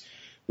ranks.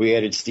 We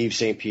added Steve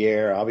St.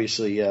 Pierre,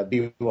 obviously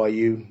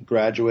BYU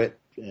graduate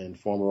and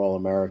former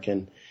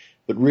All-American.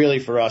 But really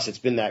for us, it's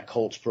been that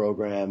Colts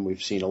program.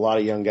 We've seen a lot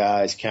of young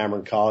guys,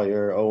 Cameron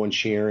Collier, Owen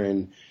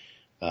Sheeran,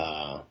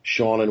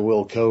 Sean and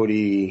Will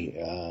Cody.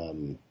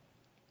 The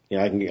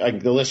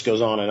list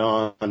goes on and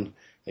on,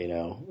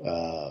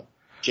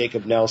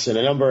 Jacob Nelson,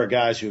 a number of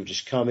guys who have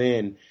just come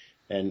in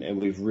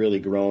and we've really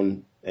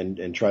grown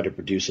and tried to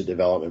produce a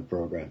development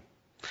program.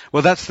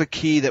 Well, that's the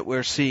key that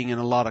we're seeing in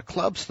a lot of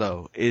clubs,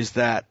 though, is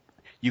that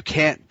you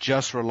can't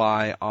just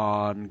rely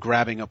on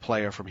grabbing a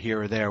player from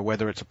here or there,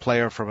 whether it's a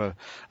player from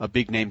a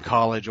big-name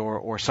college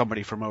or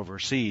somebody from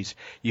overseas.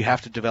 You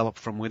have to develop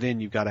from within.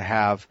 You've got to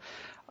have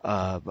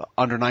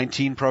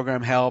under-19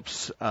 program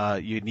helps.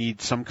 You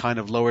need some kind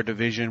of lower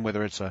division,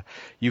 whether it's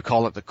you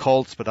call it the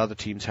Colts, but other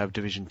teams have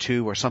Division II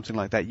or something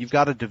like that. You've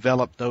got to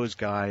develop those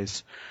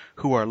guys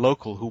who are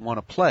local, who want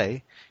to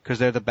play, because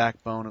they're the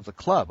backbone of the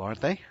club,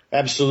 aren't they?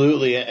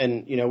 Absolutely.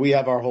 And, we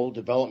have our whole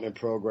development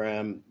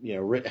program,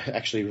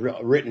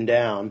 written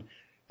down,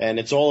 and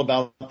it's all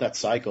about that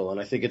cycle.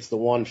 And I think it's the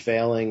one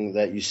failing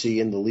that you see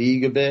in the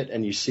league a bit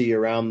and you see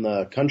around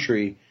the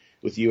country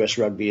with U.S.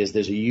 Rugby is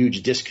there's a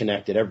huge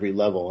disconnect at every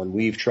level. And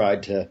we've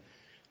tried to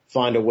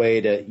find a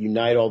way to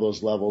unite all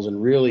those levels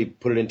and really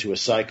put it into a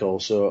cycle.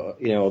 So,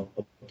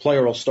 a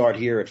player will start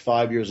here at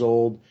 5 years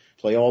old,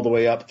 play all the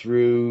way up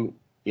through,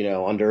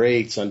 under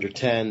 8s, under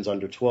 10s,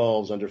 under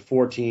 12s, under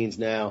 14s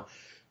now,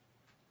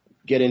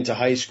 get into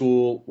high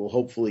school. We'll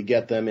hopefully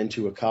get them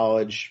into a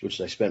college,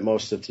 which I spent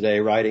most of today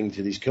writing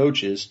to these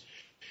coaches,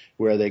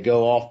 where they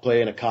go off,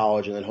 play in a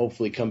college, and then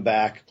hopefully come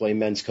back, play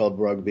men's club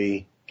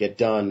rugby, get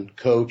done,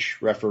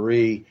 coach,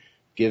 referee,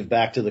 give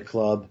back to the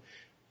club.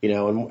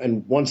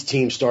 And once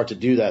teams start to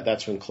do that,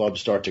 that's when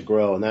clubs start to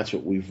grow. And that's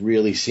what we've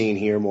really seen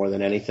here more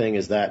than anything,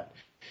 is that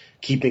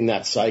keeping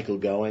that cycle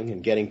going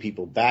and getting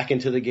people back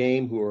into the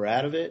game who are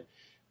out of it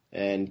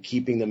and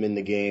keeping them in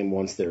the game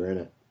once they're in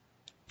it.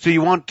 So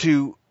you want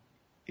to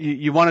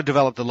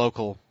develop the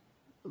local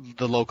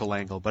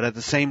angle, but at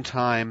the same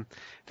time,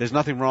 there's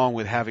nothing wrong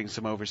with having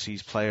some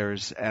overseas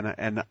players.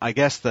 And I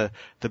guess the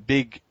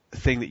big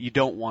thing that you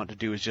don't want to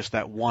do is just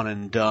that one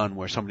and done,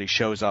 where somebody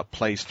shows up,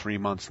 plays 3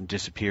 months and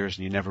disappears,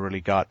 and you never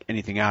really got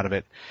anything out of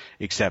it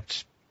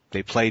except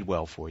they played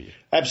well for you.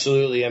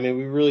 Absolutely. I mean,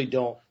 we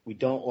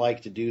don't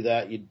like to do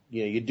that.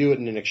 You do it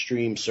in an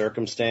extreme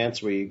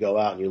circumstance where you go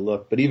out and you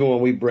look. But even when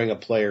we bring a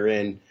player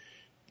in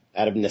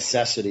out of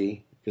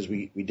necessity, because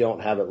we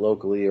don't have it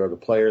locally, or the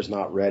player's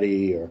not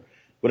ready, or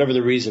whatever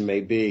the reason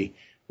may be,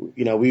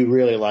 we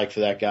really like for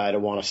that guy to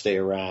want to stay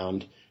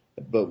around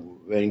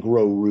and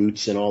grow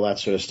roots and all that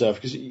sort of stuff.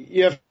 Because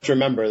you have to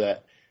remember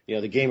that,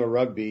 the game of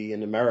rugby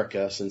in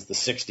America since the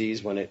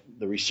 60s, when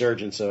the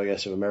resurgence,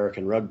 of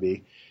American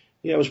rugby,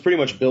 it was pretty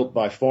much built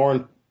by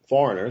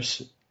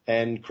foreigners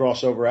and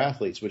crossover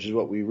athletes, which is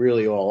what we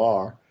really all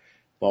are.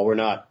 While we're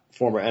not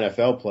former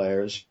NFL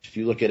players, if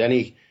you look at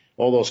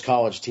all those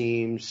college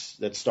teams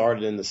that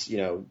started in this,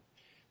 the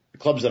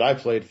clubs that I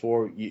played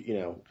for,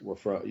 were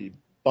from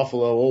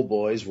Buffalo Old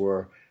Boys,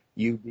 were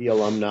UB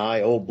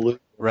alumni, Old Blue,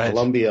 right,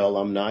 Columbia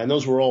alumni, and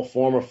those were all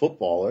former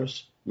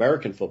footballers,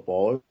 American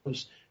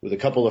footballers, with a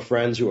couple of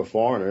friends who were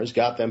foreigners,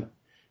 got them,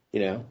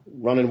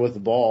 running with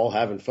the ball,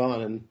 having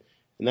fun,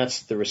 and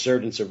that's the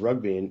resurgence of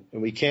rugby,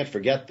 and we can't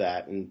forget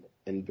that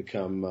and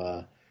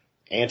become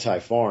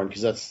anti-foreign,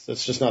 because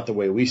that's just not the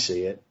way we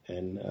see it.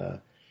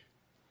 And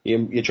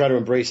you try to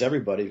embrace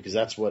everybody, because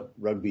that's what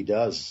rugby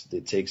does.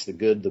 It takes the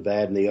good, the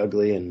bad, and the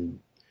ugly, and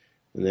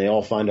they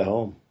all find a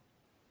home.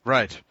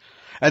 Right.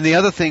 And the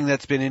other thing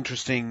that's been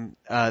interesting,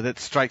 that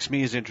strikes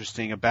me as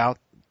interesting about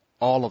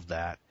all of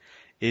that,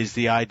 is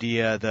the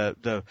idea,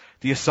 the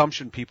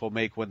assumption people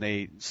make when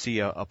they see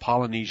a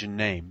Polynesian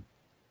name,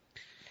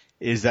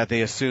 is that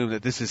they assume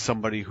that this is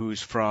somebody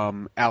who's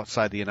from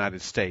outside the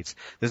United States.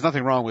 There's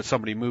nothing wrong with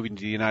somebody moving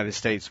to the United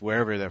States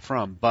wherever they're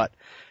from, but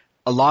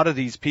a lot of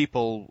these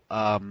people,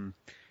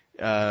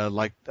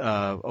 like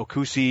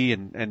Okusi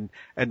and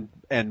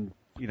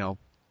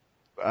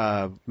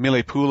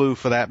Mile Pulu,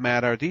 for that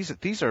matter,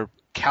 these are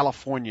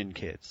Californian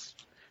kids.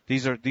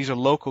 These are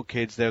local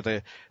kids. They're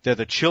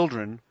the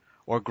children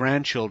or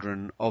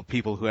grandchildren of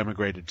people who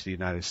emigrated to the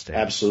United States.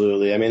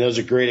 Absolutely. I mean, those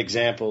are great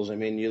examples. I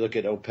mean, you look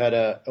at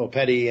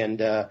Opeti and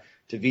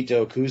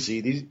Tavito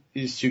Okusi.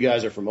 These two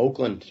guys are from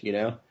Oakland. You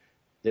know,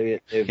 they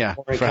have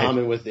more in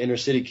common with inner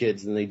city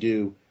kids than they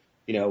do,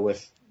 you know,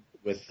 with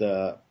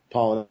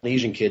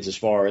Polynesian kids as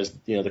far as,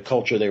 you know, the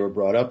culture they were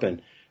brought up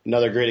in.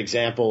 Another great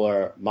example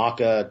are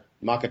Maka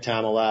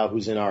Tamalau,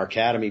 who's in our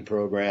academy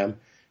program,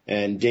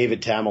 and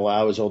David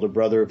Tamalau, his older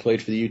brother, who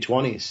played for the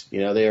U20s.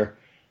 You know,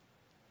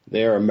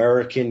 they're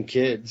American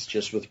kids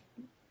just with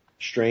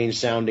strange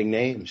sounding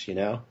names, you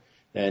know,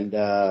 and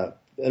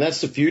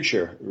that's the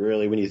future,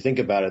 really, when you think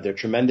about it. They're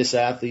tremendous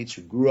athletes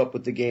who grew up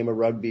with the game of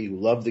rugby, who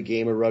love the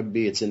game of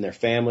rugby. It's in their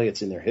family,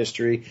 it's in their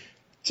history,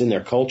 it's in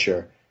their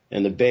culture.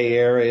 And the Bay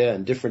Area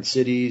and different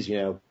cities, you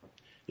know,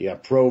 you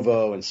got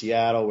Provo and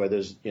Seattle, where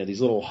there's, you know,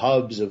 these little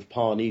hubs of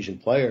Polynesian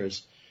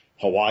players.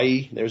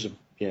 Hawaii, there's a,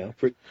 you know,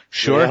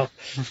 sure.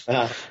 You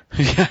know,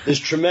 there's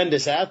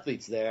tremendous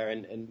athletes there,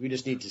 and we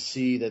just need to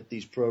see that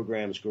these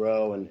programs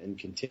grow and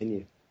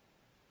continue.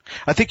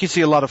 I think you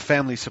see a lot of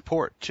family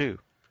support too.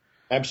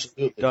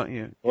 Absolutely. Don't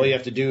you? All you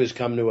have to do is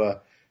come to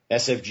a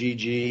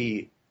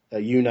SFGG, a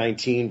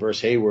U19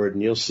 versus Hayward,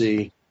 and you'll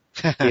see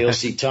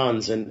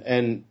tons.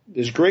 And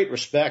there's great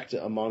respect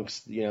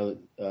amongst, you know,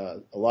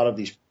 a lot of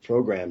these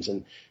programs.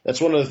 And that's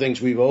one of the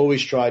things we've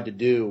always tried to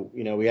do.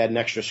 You know, we had an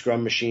extra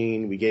scrum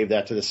machine. We gave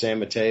that to the San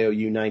Mateo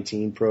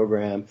U19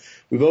 program.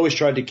 We've always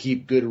tried to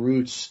keep good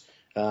roots,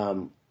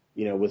 you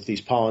know, with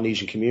these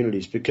Polynesian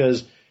communities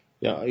because,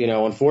 you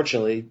know,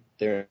 unfortunately,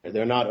 they're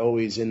not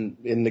always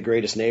in the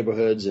greatest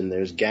neighborhoods, and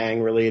there's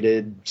gang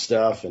related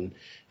stuff.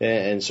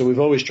 And so we've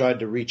always tried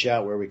to reach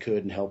out where we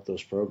could and help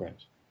those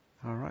programs.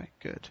 All right,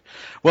 good.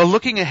 Well,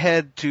 looking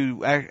ahead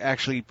to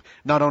actually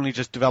not only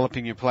just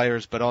developing your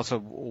players, but also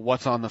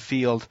what's on the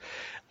field,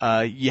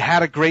 you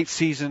had a great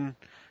season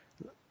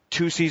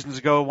 2 seasons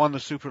ago, won the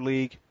Super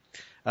League.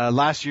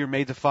 Last year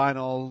made the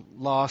final,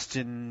 lost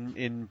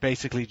in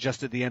basically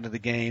just at the end of the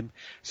game.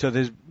 So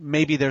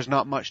there's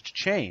not much to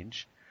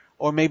change,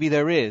 or maybe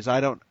there is. I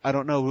don't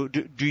know.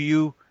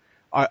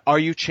 Are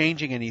you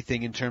changing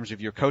anything in terms of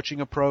your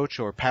coaching approach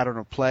or pattern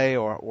of play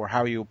or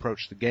how you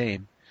approach the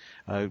game?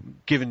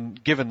 Given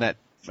that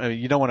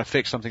you don't want to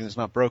fix something that's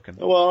not broken.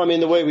 Well, I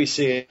mean, the way we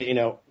see it, you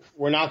know,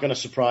 we're not going to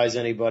surprise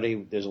anybody.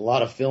 There's a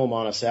lot of film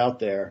on us out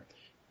there,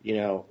 you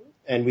know,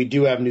 and we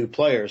do have new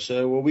players.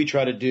 So what we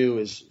try to do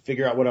is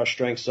figure out what our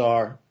strengths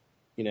are,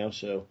 you know,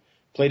 so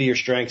play to your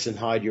strengths and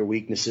hide your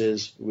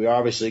weaknesses. We're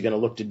obviously going to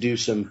look to do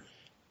some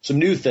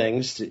new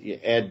things to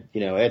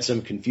add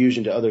some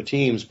confusion to other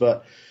teams,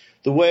 but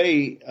the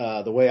way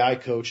I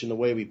coach and the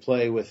way we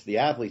play with the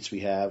athletes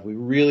we have, we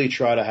really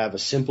try to have a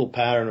simple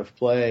pattern of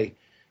play.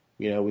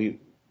 You know,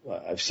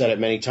 I've said it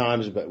many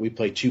times, but we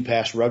play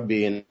 2-pass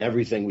rugby in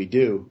everything we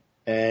do.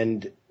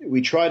 And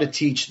we try to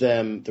teach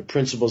them the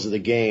principles of the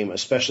game,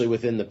 especially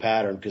within the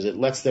pattern, because it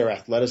lets their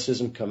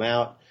athleticism come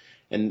out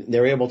and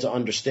they're able to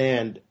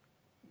understand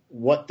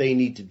what they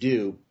need to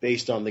do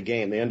based on the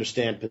game. They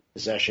understand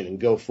possession and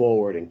go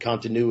forward and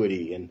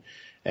continuity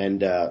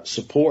and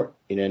support,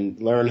 you know, and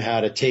learn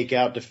how to take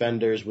out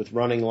defenders with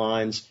running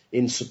lines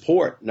in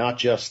support, not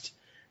just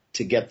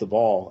to get the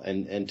ball,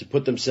 and to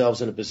put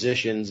themselves in a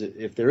position,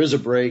 if there is a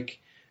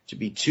break, to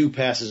be 2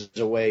 passes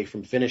away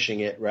from finishing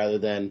it rather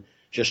than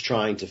just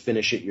trying to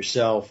finish it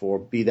yourself or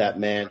be that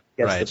man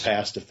who gets the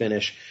pass to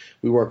finish.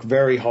 We work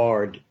very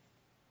hard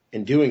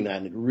in doing that,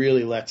 and it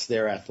really lets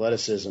their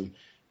athleticism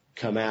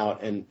come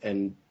out.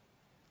 And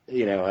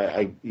you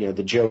know,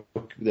 the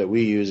joke that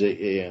we use,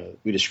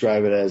 we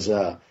describe it as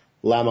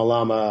Lama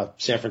Lama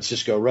San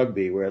Francisco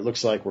rugby, where it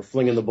looks like we're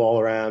flinging the ball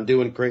around,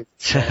 doing great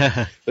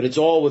stuff, but it's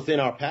all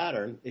within our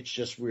pattern. It's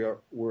just we're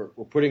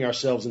putting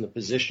ourselves in the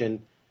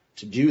position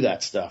to do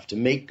that stuff, to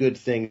make good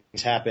things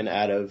happen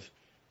out of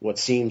what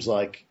seems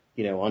like,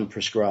 you know,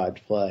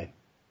 unprescribed play.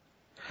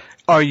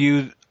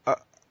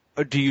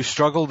 Do you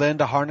struggle then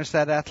to harness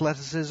that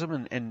athleticism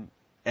and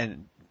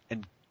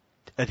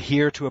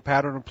adhere to a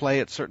pattern of play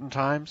at certain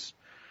times?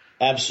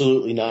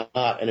 Absolutely not.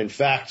 And in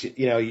fact,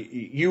 you know,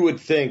 you would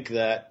think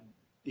that,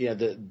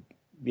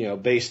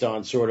 based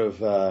on sort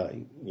of,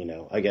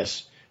 I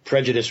guess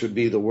prejudice would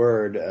be the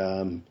word.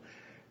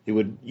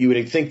 You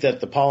would think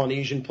that the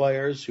Polynesian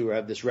players who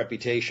have this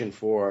reputation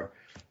for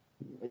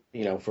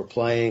not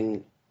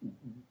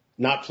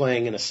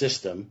playing in a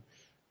system,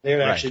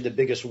 they're actually the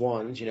biggest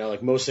ones, you know,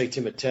 like Mose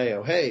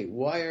Timoteo. Hey,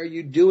 why are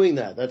you doing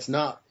that? That's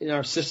not in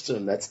our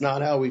system. That's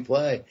not how we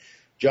play.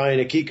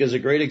 Johnny Nakika is a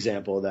great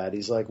example of that.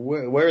 He's like,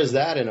 where is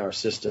that in our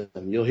system?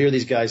 You'll hear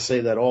these guys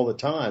say that all the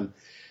time.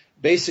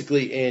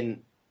 Basically,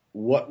 in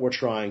what we're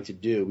trying to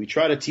do, we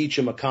try to teach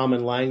them a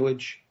common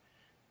language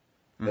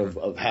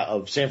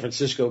of San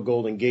Francisco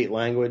Golden Gate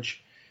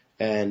language,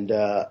 and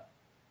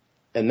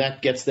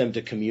that gets them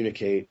to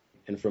communicate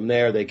and from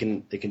there they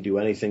can do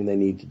anything they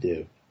need to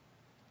do.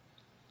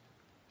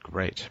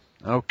 Great.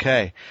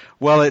 Okay.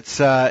 Well, it's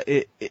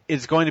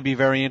going to be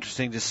very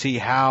interesting to see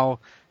how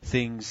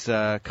things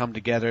come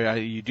together.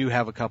 You do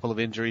have a couple of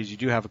injuries. You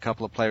do have a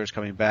couple of players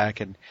coming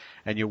back, and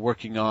you're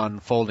working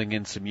on folding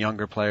in some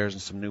younger players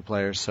and some new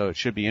players, so it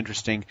should be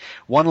interesting.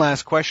 One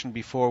last question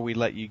before we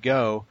let you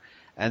go,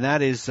 and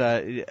that is,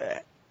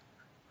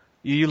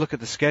 you look at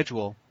the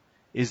schedule.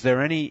 Is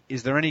there any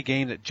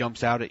game that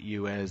jumps out at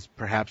you as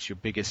perhaps your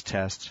biggest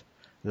test,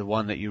 the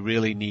one that you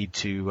really need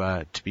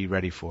to be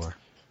ready for?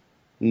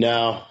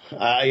 No,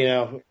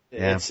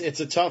 it's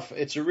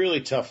a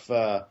really tough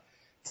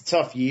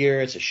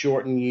year. It's a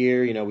shortened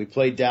year. We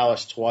played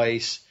Dallas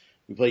twice.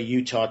 We played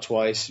Utah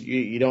twice.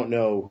 You don't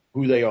know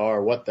who they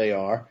are, what they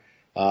are,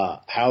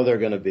 how they're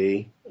going to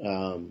be.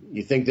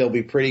 You think they'll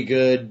be pretty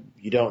good.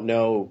 You don't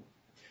know.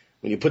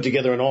 When you put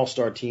together an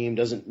all-star team,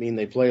 doesn't mean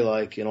they play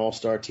like an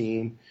all-star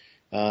team.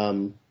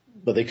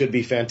 But they could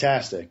be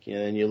fantastic.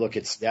 And you look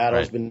at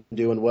Seattle's been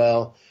doing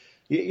well.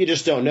 You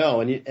just don't know.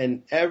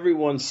 And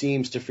everyone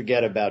seems to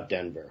forget about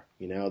Denver.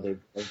 They're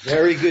a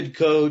very good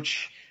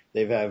coach.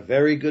 They've had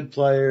very good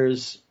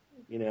players.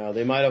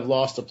 They might have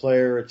lost a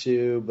player or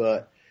two,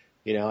 but,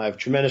 I have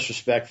tremendous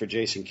respect for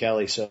Jason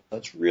Kelly. So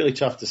it's really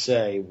tough to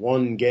say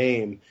one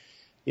game.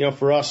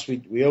 For us,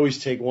 we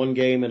always take one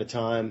game at a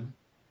time,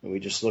 and we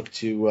just look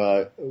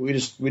to, we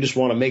just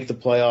want to make the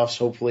playoffs,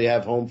 hopefully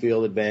have home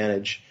field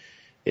advantage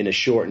in a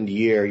shortened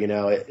year.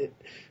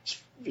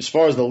 As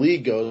far as the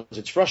league goes,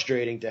 it's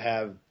frustrating to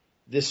have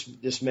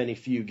this many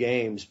few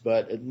games,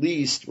 but at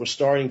least we're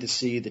starting to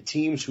see the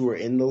teams who are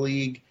in the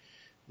league,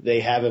 they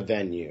have a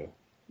venue.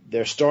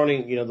 They're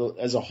starting,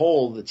 as a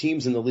whole, the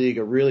teams in the league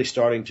are really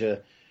starting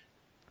to,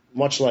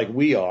 much like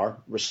we are,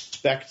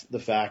 respect the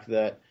fact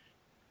that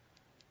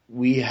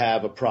we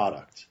have a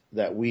product,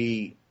 that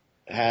we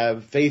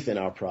have faith in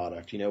our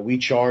product. We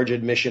charge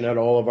admission at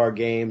all of our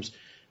games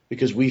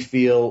because we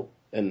feel,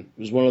 and it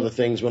was one of the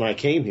things when I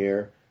came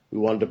here, we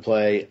wanted to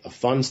play a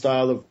fun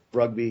style of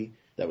rugby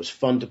that was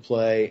fun to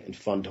play and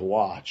fun to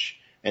watch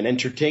and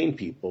entertain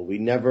people.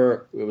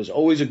 It was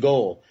always a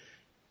goal.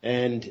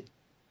 And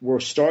we're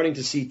starting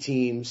to see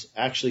teams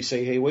actually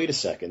say, hey, wait a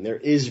second, there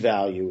is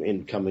value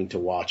in coming to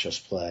watch us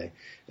play.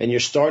 And you're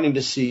starting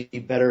to see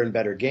better and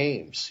better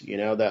games.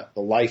 That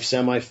the Life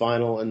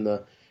semifinal and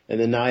the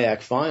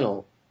NIAC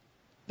final,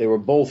 they were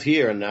both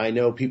here. And I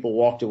know people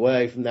walked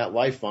away from that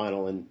Life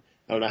final, and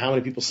I don't know how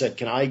many people said,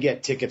 can I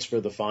get tickets for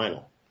the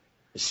final?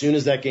 As soon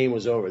as that game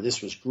was over,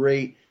 this was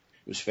great.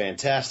 It was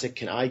fantastic.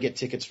 Can I get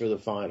tickets for the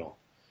final?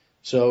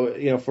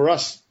 So, for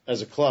us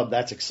as a club,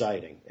 that's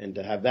exciting. And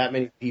to have that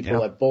many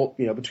people at both,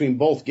 between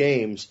both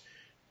games,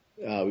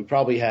 we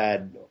probably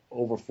had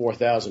over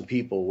 4,000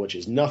 people, which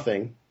is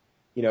nothing,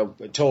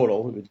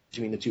 total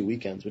between the two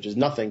weekends, which is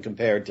nothing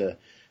compared to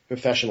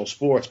professional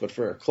sports. But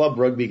for a club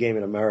rugby game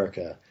in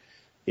America,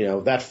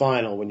 that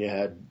final when you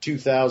had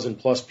 2,000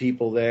 plus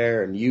people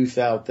there and youth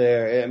out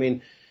there,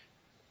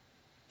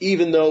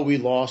 even though we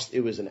lost,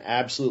 it was an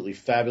absolutely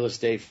fabulous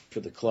day for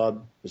the club.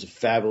 It was a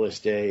fabulous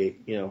day,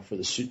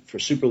 for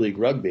Super League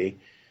Rugby.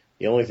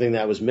 The only thing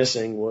that was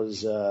missing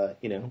was,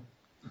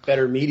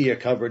 better media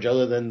coverage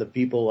other than the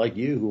people like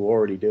you who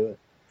already do it.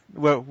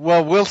 Well,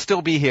 we'll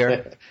still be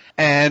here.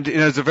 And,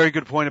 it's a very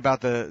good point about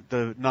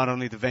the not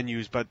only the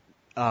venues, but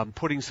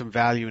putting some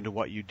value into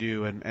what you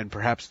do, and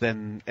perhaps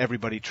then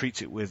everybody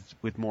treats it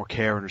with more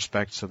care and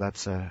respect, so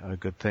that's a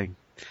good thing.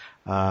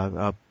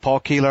 Paul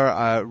Keeler,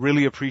 I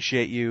really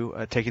appreciate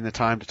you taking the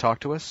time to talk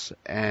to us,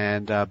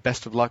 and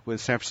best of luck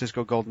with San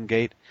Francisco Golden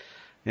Gate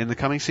in the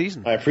coming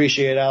season. I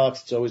appreciate it,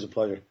 Alex. It's always a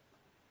pleasure.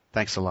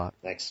 Thanks a lot.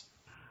 Thanks.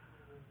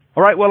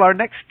 All right, well, our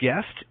next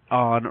guest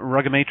on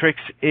Ruggamatrix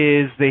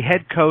is the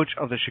head coach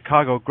of the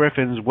Chicago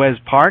Griffins, Wes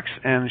Parks,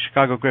 and the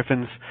Chicago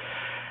Griffins,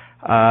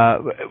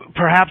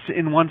 perhaps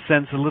in one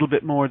sense a little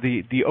bit more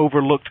the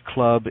overlooked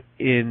club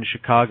in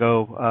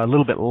Chicago, a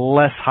little bit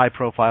less high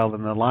profile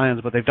than the Lions,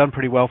 but they've done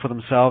pretty well for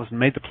themselves and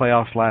made the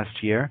playoffs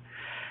last year.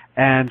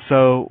 And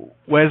so,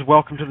 Wes,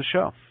 welcome to the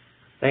show.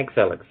 Thanks,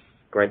 Alex.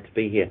 Great to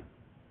be here.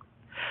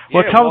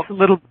 Well, tell us a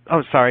little...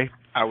 Oh, sorry.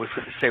 I was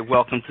going to say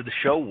welcome to the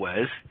show,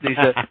 Wes.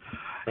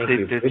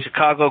 The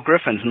Chicago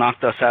Griffins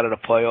knocked us out of the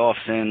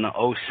playoffs in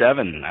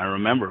 2007. I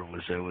remember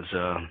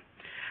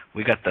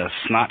we got the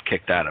snot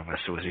kicked out of us.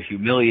 It was a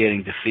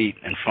humiliating defeat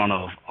in front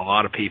of a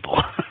lot of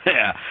people.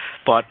 Yeah,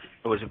 but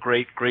it was a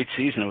great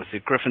season. It was the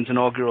Griffins'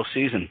 inaugural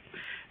season,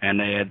 and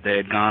they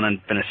had gone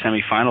and been a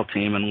semifinal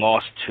team and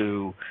lost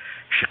to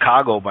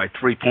Chicago by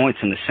 3 points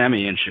in the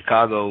semi, and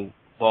Chicago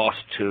lost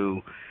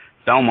to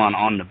Belmont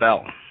on the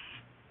bell.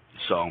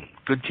 So,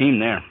 good team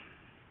there.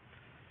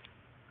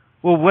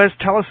 Well, Wes,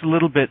 tell us a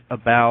little bit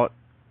about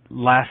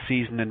last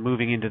season and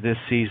moving into this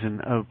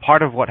season.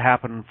 Part of what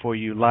happened for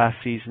you last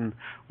season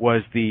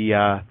was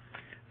the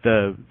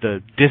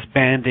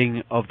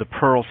disbanding of the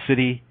Pearl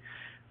City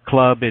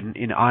club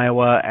in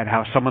Iowa, and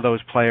how some of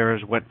those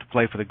players went to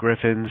play for the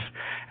Griffins.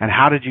 And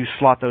how did you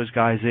slot those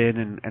guys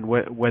in, and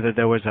whether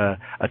there was a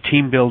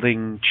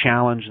team-building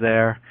challenge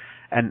there,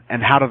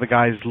 and how do the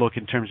guys look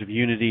in terms of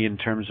unity, in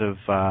terms of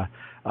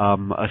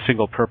a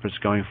single purpose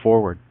going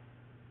forward?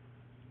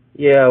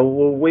 Yeah,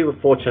 well, we were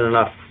fortunate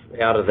enough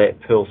out of that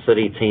Pearl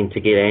City team to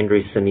get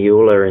Andrew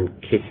Siniula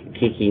and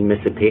Kiki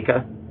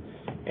Misipeka,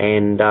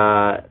 and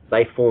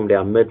they formed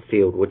our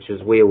midfield, which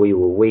is where we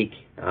were weak.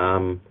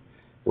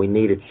 We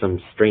needed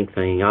some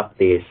strengthening up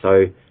there,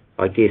 so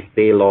I guess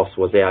their loss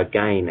was our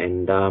gain,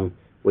 and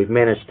we've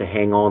managed to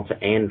hang on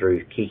to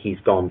Andrew. Kiki's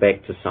gone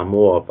back to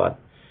Samoa, but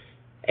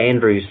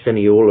Andrew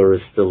Siniula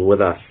is still with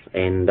us,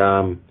 and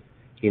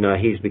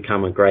he's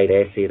become a great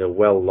asset, a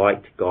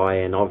well-liked guy,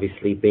 and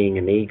obviously being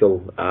an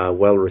Eagle,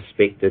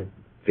 well-respected,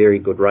 very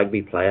good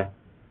rugby player.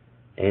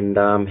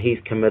 And he's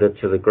committed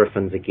to the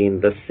Griffins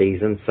again this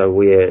season, so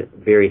we're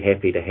very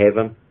happy to have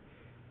him.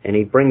 And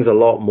he brings a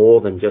lot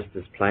more than just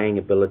his playing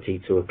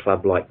ability to a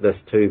club like this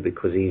too,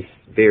 because he's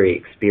a very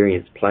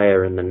experienced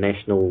player in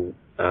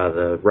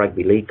the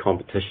Rugby League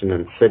competition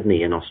in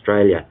Sydney in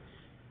Australia,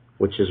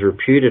 which is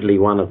reputedly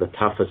one of the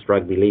toughest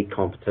rugby league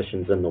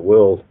competitions in the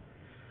world.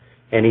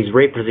 And he's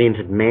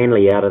represented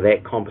Manly out of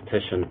that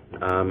competition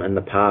in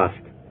the past.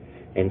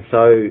 And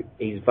so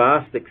he's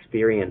vast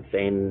experience,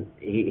 and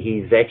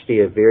he's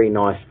actually a very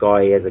nice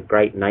guy. He has a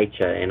great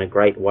nature and a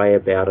great way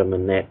about him,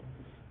 in that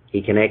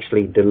he can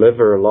actually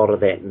deliver a lot of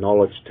that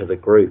knowledge to the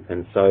group.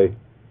 And so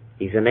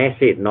he's an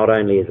asset not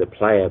only as a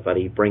player, but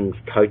he brings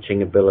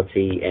coaching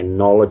ability and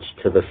knowledge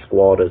to the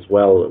squad as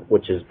well,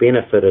 which has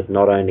benefited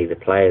not only the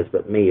players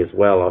but me as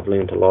well. I've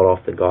learned a lot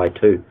off the guy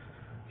too.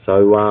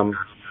 So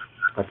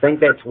I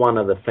think that's one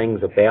of the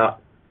things about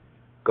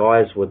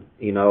guys with,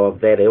 of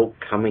that ilk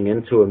coming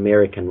into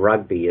American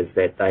rugby, is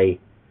that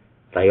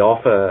they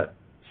offer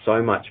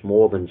so much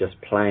more than just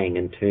playing,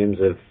 in terms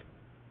of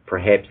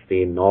perhaps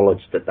their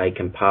knowledge that they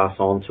can pass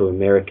on to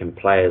American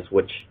players,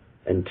 which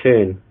in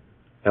turn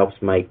helps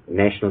make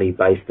nationally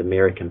based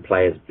American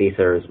players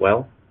better as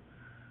well.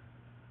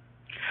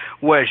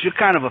 Wes, you're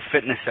kind of a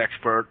fitness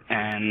expert,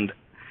 and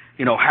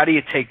how do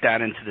you take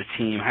that into the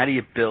team? How do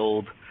you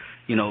build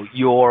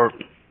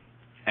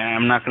and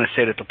I'm not going to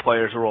say that the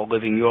players are all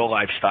living your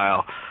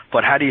lifestyle,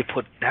 but how do you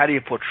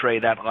portray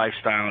that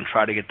lifestyle and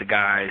try to get the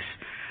guys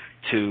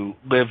to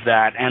live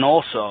that? And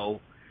also,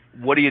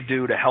 what do you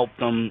do to help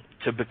them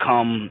to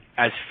become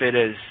as fit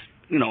as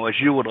as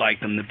you would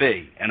like them to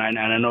be? And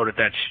I know that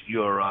that's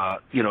your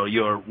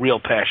your real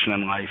passion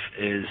in life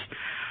is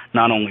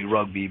not only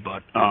rugby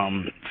but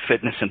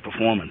fitness and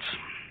performance.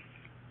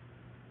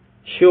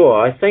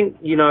 Sure, I think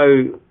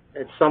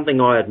it's something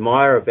I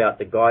admire about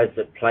the guys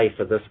that play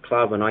for this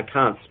club, and I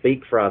can't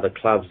speak for other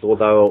clubs,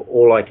 although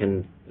all I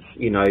can,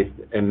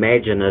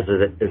 imagine is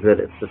that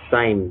it's the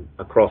same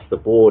across the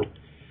board.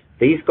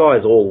 These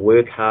guys all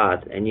work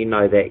hard, and you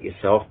know that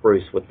yourself,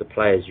 Bruce, with the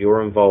players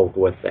you're involved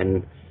with,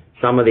 and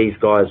some of these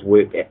guys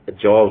work at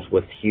jobs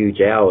with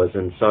huge hours,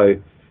 and so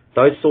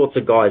those sorts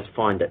of guys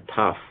find it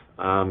tough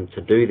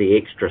to do the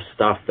extra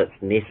stuff that's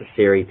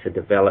necessary to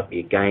develop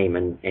your game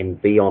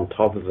and be on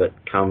top of it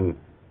come,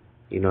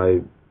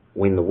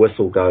 when the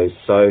whistle goes.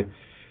 So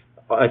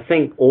I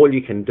think all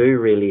you can do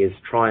really is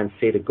try and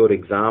set a good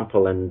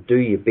example and do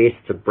your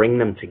best to bring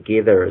them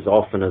together as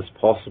often as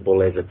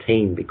possible as a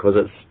team, because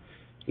it's,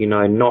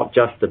 not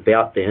just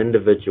about the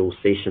individual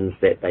sessions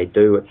that they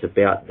do, it's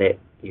about that,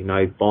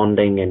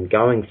 bonding and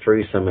going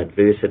through some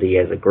adversity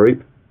as a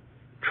group,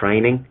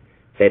 training,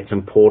 that's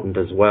important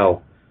as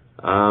well.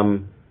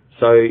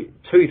 So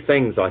two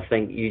things, I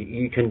think.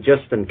 You can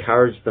just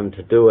encourage them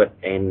to do it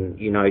and,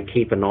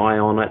 keep an eye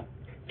on it,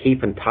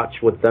 keep in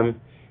touch with them,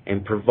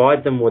 and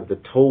provide them with the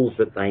tools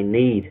that they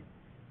need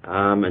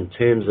in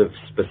terms of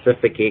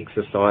specific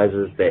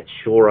exercises that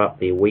shore up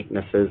their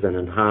weaknesses and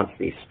enhance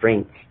their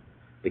strengths,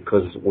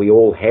 because we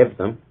all have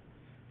them,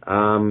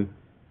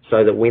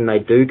 so that when they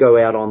do go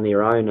out on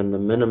their own in the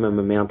minimum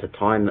amount of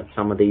time that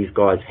some of these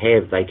guys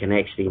have, they can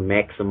actually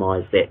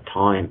maximize that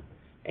time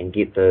and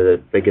get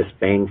the biggest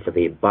bang for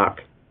their buck.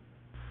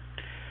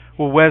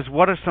 Well, Wes, who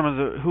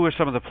are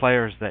some of the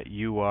players that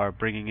you are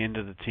bringing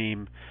into the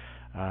team?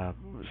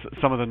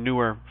 Some of the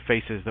newer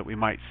faces that we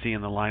might see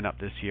in the lineup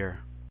this year.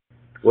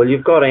 Well,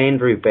 you've got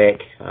Andrew back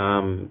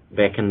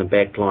in the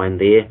back line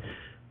there,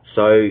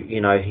 so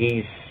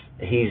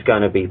he's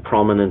going to be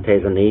prominent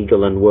as an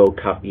Eagle in World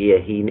Cup year.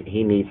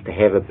 He needs to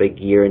have a big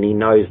year, and he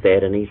knows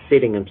that, and he's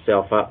setting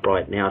himself up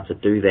right now to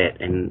do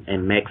that and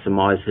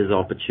maximise his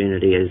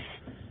opportunity as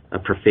a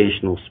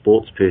professional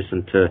sports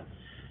person to,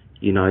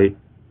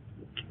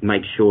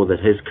 make sure that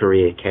his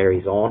career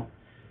carries on.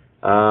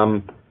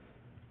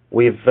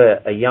 We've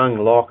a young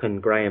lock in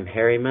Graham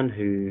Harriman,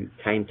 who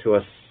came to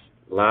us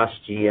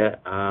last year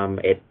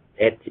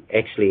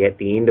actually at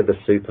the end of the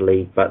Super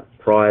League, but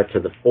prior to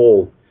the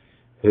fall,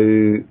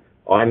 who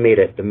I met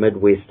at the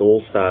Midwest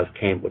All-Stars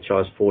camp, which I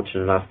was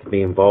fortunate enough to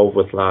be involved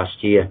with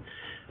last year.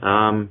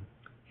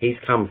 He's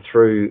come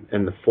through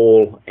in the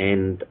fall,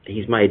 and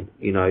he's made,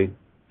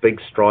 big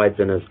strides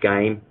in his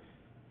game,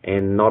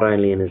 and not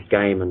only in his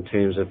game in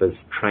terms of his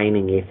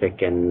training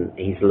ethic, and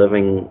he's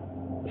living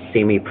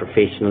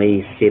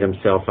semi-professionally, set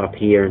himself up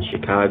here in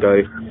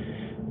Chicago,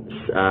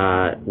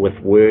 with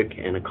work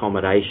and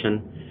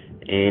accommodation,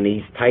 and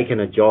he's taken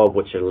a job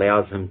which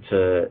allows him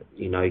to,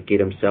 get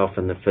himself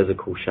in the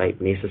physical shape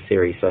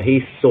necessary. So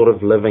he's sort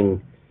of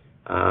living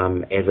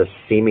as a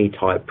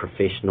semi-type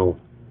professional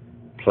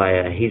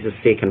player. He's a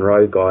second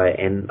row guy,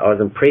 and I was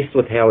impressed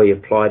with how he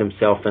applied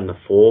himself in the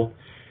fall.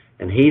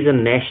 And he's a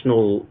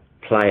national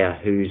player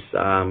who's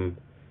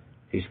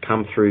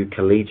come through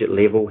collegiate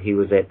level. He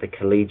was at the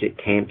collegiate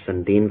camps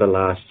in Denver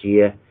last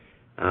year.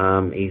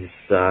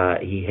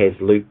 He has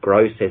Luke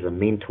Gross as a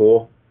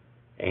mentor,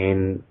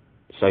 and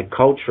so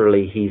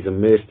culturally he's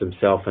immersed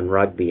himself in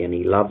rugby and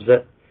he loves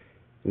it.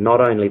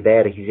 Not only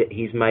that,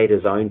 he's made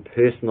his own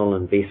personal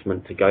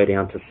investment to go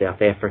down to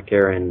South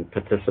Africa and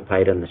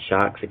participate in the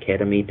Sharks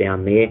Academy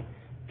down there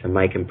to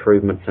make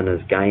improvements in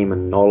his game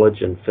and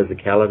knowledge and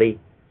physicality.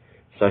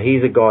 So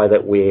he's a guy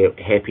that we're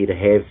happy to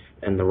have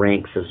in the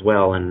ranks as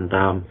well, and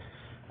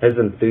his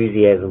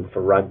enthusiasm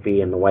for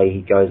rugby and the way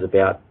he goes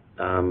about,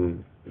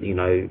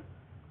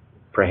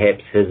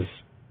 perhaps his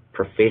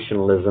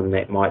professionalism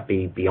that might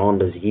be beyond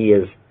his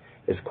years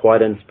is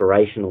quite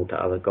inspirational to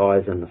other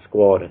guys in the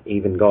squad,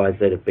 even guys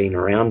that have been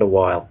around a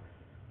while.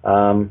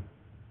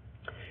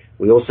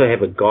 We also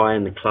have a guy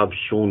in the club,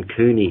 Sean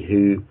Cooney,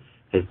 who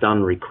has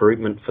done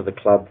recruitment for the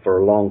club for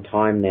a long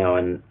time now,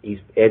 and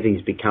as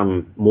he's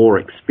become more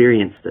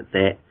experienced at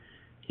that,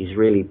 he's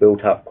really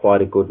built up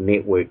quite a good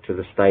network to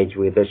the stage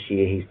where this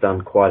year he's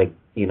done quite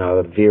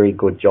a very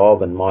good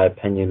job, in my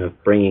opinion,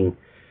 of bringing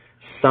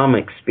some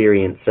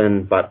experience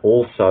in, but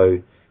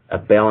also a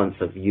balance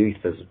of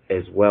youth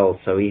as well.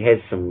 So he has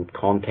some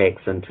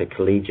contacts into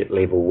collegiate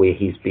level where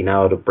he's been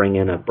able to bring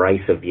in a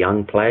brace of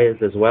young players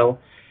as well.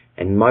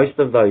 And most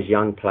of those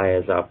young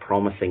players are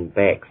promising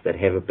backs that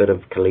have a bit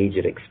of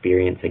collegiate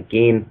experience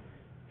again,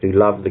 who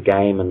love the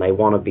game and they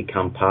want to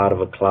become part of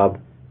a club,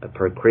 a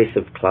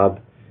progressive club,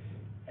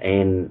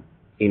 and,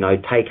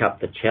 take up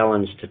the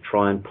challenge to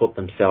try and put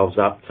themselves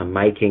up to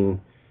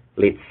making,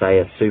 let's say,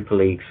 a Super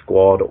League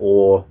squad,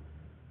 or,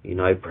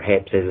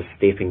 perhaps as a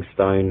stepping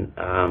stone,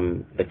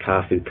 the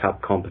Kafu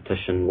Cup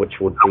competition, which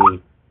would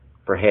be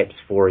perhaps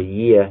for a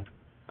year,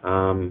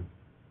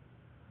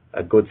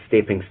 a good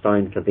stepping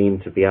stone for them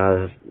to be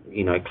able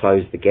to,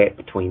 close the gap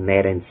between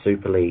that and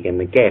Super League. And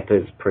the gap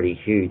is pretty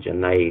huge,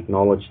 and they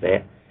acknowledge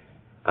that.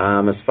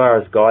 As far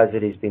as guys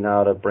that he's been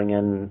able to bring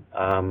in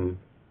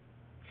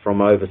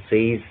from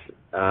overseas,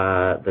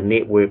 the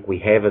network we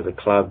have as a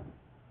club,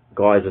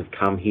 guys have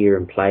come here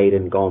and played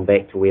and gone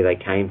back to where they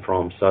came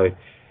from. So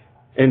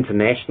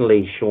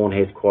internationally, Sean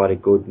has quite a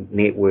good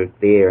network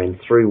there, and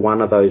through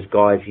one of those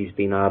guys, he's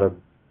been able to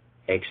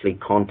actually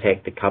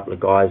contact a couple of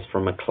guys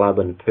from a club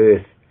in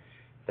Perth.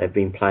 They've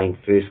been playing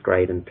first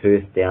grade in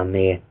Perth down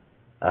there,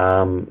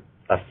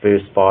 a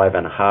first five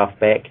and a half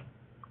back.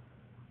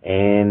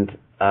 And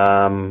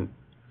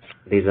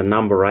there's a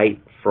number 8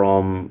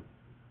 from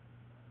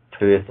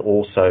Perth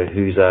also,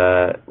 who's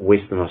a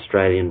Western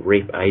Australian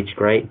rep age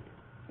grade.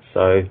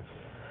 So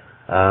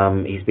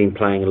he's been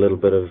playing a little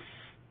bit of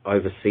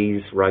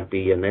overseas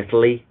rugby in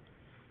Italy,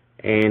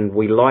 and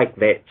we like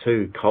that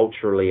too.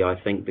 Culturally, I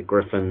think the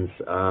Griffins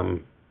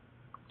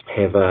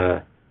have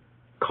a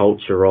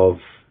culture of,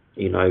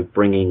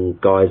 bringing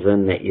guys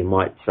in that you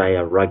might say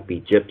are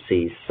rugby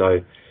gypsies. So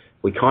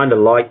we kind of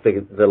like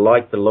the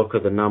look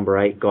of the number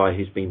 8 guy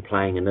who's been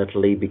playing in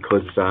Italy,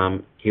 because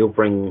he'll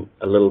bring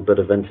a little bit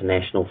of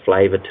international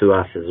flavour to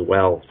us as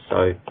well.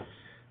 So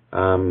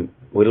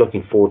we're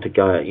looking forward to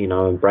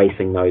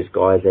embracing those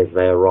guys as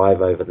they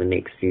arrive over the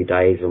next few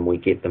days and we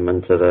get them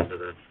into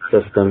the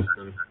system.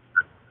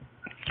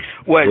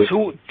 Wes,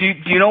 do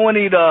you know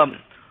any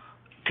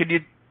could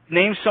you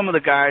name some of the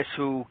guys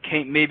who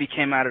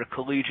came out of the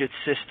collegiate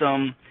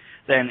system,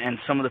 and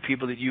some of the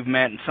people that you've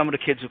met, and some of the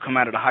kids who come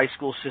out of the high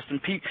school system?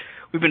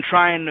 We've been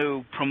trying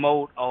to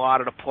promote a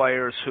lot of the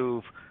players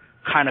who've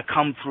kind of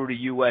come through the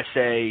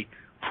USA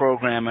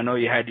program. I know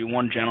you had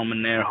one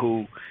gentleman there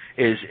who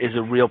is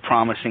a real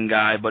promising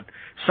guy, but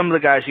some of the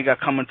guys you got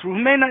coming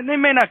through, they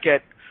may not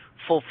get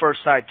full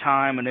first side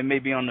time, and they may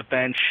be on the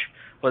bench,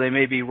 or they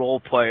may be role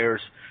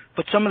players.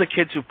 But some of the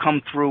kids who've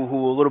come through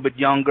who are a little bit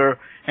younger,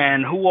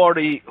 and who are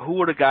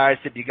the guys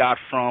that you got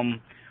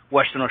from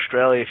Western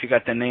Australia, if you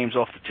got their names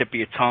off the tip of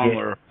your tongue,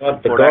 or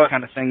that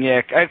kind of thing?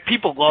 Yeah,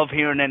 people love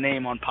hearing their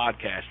name on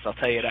podcasts, I'll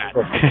tell you that.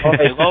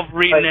 They love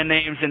reading their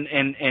names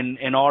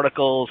in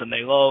articles, and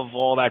they love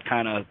all that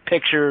kind of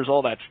pictures,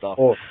 all that stuff.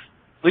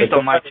 At least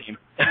on my team.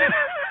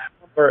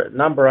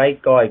 Number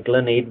 8 guy,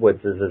 Glyn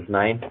Edwards is his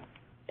name.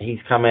 He's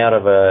come out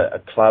of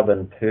a club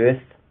in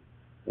Perth,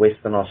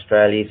 Western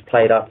Australia. He's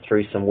played up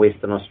through some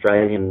Western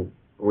Australian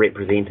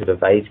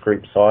representative age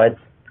group sides.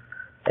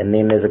 And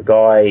then there's a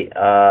guy,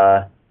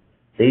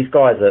 these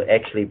guys are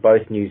actually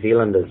both New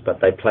Zealanders,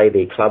 but they play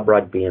their club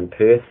rugby in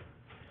Perth.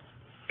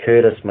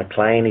 Curtis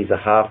McLean, he's a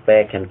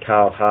halfback, and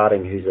Carl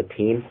Harding, who's a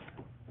 10.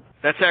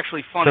 That's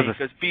actually funny,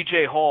 because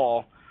BJ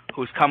Hall,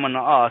 who's coming to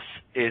us,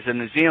 is a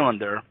New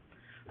Zealander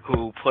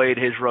who played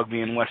his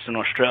rugby in Western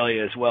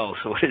Australia as well.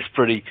 So it is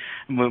pretty.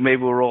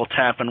 Maybe we're all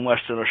tapping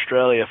Western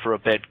Australia for a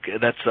bit.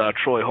 That's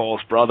Troy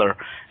Hall's brother,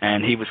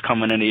 and he was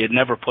coming in. He had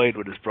never played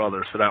with his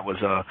brother, so that was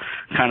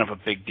kind of a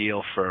big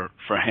deal for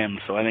him.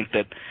 So I think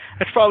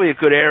that's probably a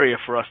good area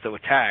for us to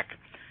attack,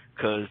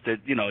 because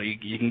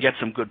you can get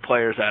some good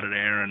players out of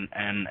there,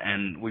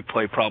 and we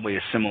play probably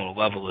a similar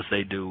level as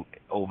they do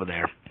over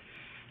there.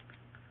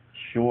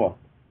 Sure.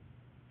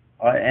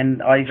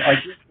 I guess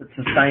it's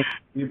the same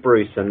for you,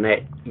 Bruce, in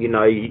that,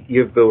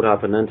 you've built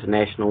up an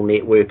international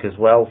network as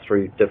well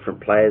through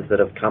different players that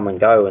have come and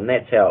go, and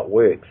that's how it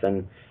works.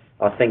 And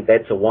I think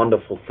that's a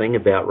wonderful thing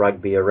about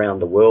rugby around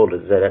the world,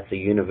 is that it's a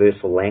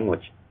universal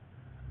language.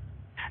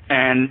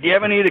 And do you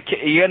have any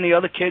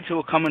other kids who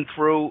are coming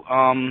through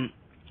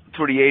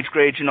the age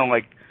grades? I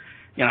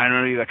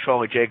know you got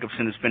Charlie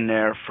Jacobson, who's been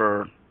there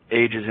for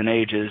ages and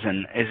ages,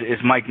 and is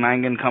Mike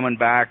Mangan coming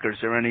back, or is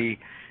there anything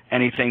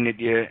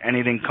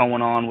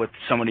going on with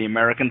some of the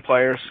American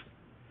players?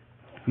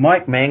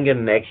 Mike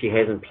Mangan actually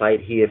hasn't played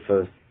here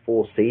for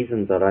 4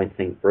 seasons, I don't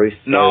think, Bruce.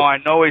 So. No, I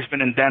know he's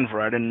been in Denver.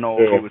 I didn't know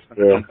if he was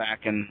going to come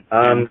back.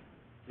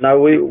 No,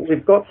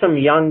 we've got some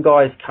young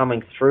guys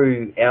coming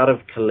through out of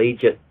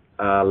collegiate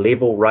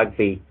level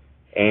rugby,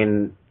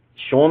 and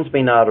Sean's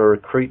been able to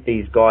recruit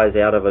these guys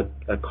out of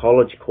a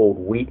college called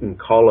Wheaton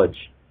College.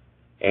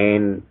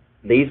 And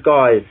these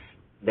guys,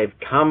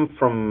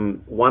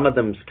 one of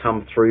them's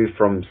come through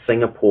from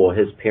Singapore.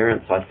 His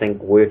parents, I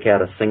think, work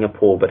out of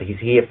Singapore, but he's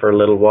here for a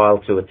little while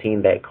to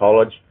attend that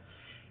college.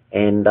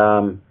 And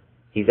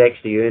he's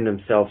actually earned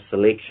himself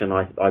selection,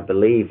 I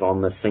believe,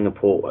 on the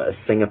Singapore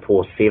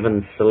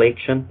Sevens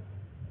selection.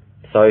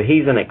 So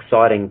he's an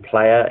exciting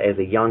player as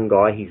a young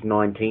guy. He's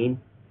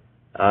 19.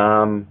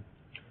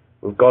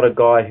 We've got a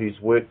guy who's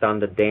worked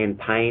under Dan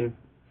Payne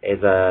as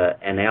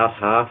an out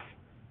half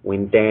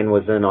when Dan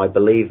was in, I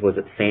believe, was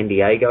at San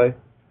Diego.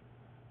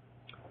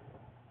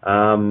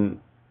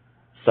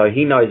 So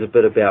he knows a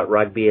bit about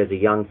rugby as a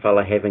young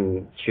fella,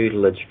 having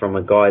tutelage from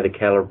a guy the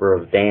calibre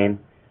of Dan.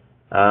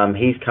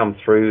 He's come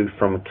through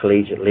from a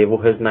collegiate level.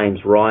 His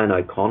name's Ryan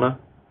O'Connor.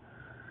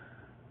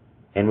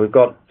 And we've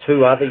got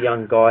 2 other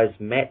young guys.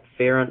 Matt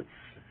Ferrance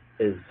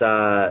is,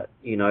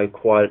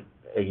 quite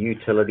a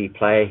utility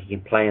player. He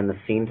can play in the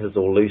centres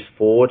or loose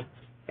forward.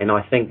 And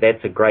I think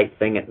that's a great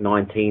thing at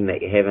 19,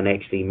 that you haven't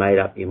actually made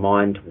up your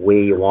mind where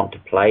you want to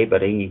play,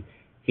 but he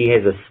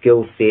has a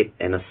skill set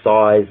and a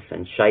size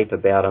and shape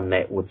about him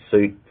that would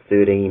suit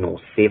 13 or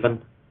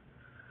 7.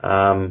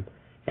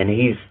 And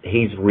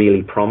he's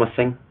really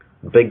promising.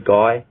 Big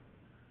guy.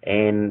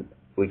 And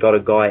we got a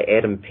guy,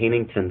 Adam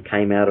Pennington,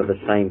 came out of the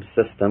same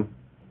system,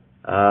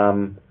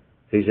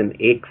 who's an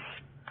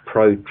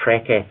ex-pro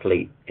track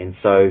athlete. And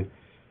so,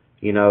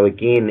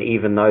 again,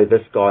 even though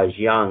this guy's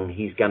young,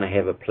 he's going to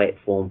have a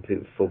platform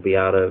for be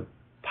able to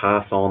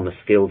pass on the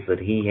skills that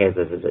he has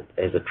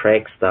as a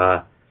track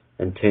star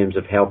in terms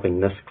of helping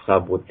this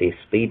club with their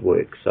speed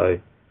work. So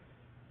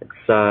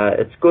it's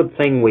a good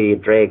thing we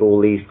drag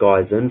all these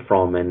guys in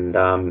from and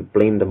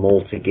blend them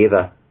all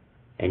together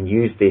and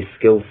use their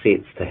skill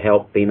sets to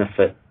help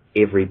benefit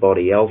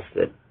everybody else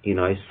that,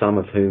 some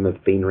of whom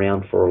have been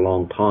around for a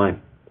long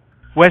time.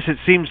 Wes, it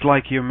seems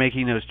like you're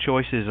making those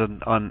choices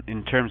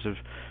in terms of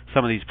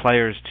some of these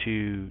players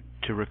to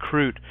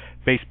recruit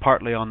based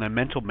partly on their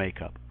mental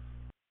makeup.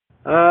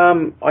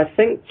 I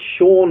think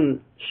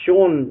Sean,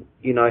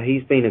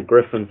 he's been a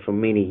Griffin for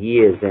many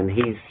years, and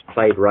he's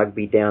played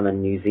rugby down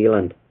in New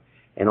Zealand.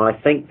 And I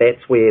think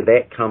that's where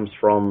that comes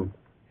from,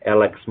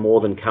 Alex,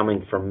 more than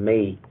coming from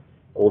me,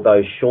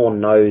 although Sean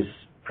knows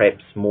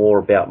perhaps more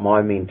about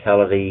my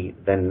mentality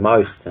than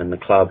most in the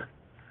club,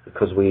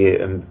 because we're,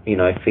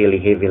 fairly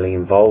heavily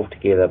involved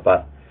together.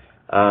 But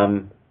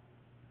I'm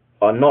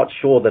not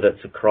sure that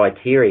it's a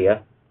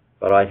criteria,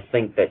 but I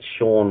think that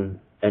Sean,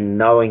 in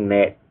knowing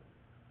that,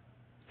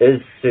 is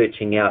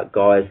searching out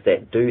guys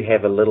that do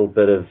have a little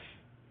bit of,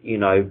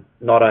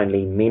 not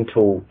only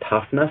mental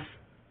toughness,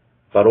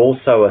 but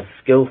also a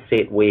skill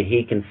set where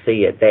he can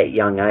see at that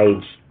young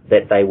age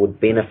that they would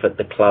benefit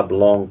the club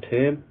long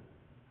term.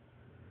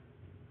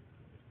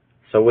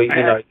 So we're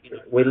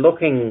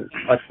looking.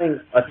 I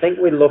think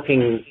we're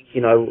looking.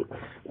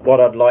 What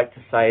I'd like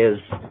to say is,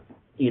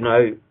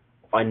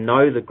 I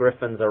know the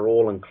Griffins are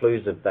all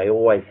inclusive. They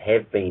always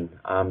have been.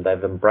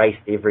 They've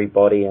embraced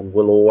everybody and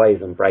will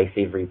always embrace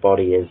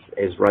everybody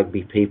as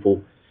rugby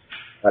people.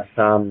 But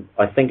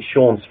I think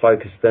Sean's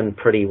focused in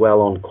pretty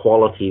well on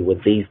quality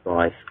with these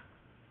guys.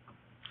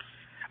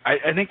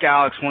 I think,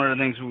 Alex, one of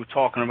the things we were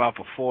talking about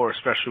before,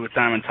 especially with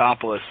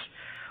Diamantopoulos,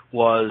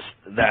 was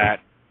that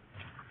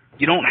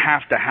you don't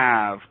have to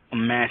have a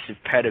massive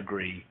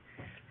pedigree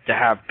to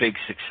have big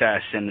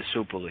success in the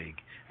Super League.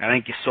 I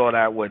think you saw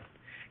that with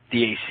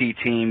the AC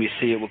team, you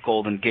see it with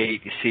Golden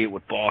Gate, you see it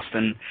with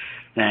Boston,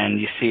 and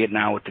you see it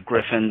now with the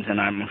Griffins, and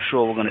I'm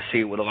sure we're going to see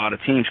it with a lot of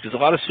teams, because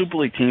a lot of Super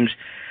League teams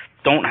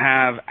don't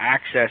have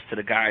access to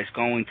the guys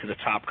going to the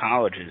top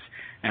colleges.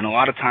 And a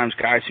lot of times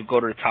guys who go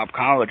to the top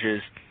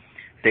colleges,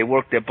 they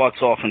work their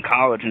butts off in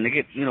college, and they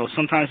get,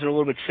 sometimes they're a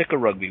little bit sick of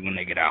rugby when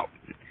they get out.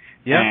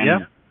 Yeah.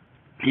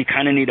 You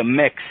kind of need a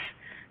mix.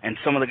 And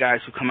some of the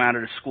guys who come out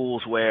of the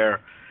schools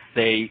where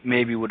they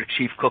maybe were the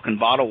chief cook and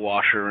bottle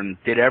washer and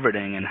did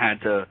everything and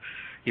had to,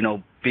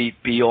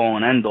 be all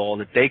and end all,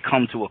 that they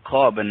come to a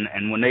club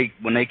and when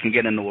they can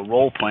get into a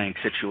role playing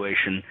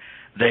situation,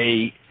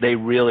 they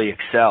really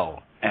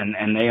excel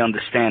and they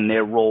understand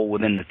their role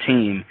within the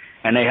team,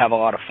 and they have a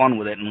lot of fun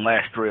with it and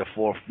last 3 or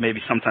 4,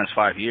 maybe sometimes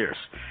 5 years.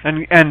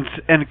 And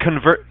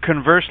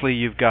conversely,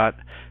 you've got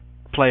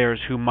players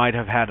who might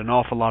have had an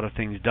awful lot of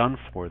things done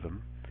for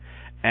them,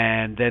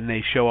 and then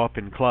they show up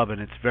in club and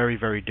it's very,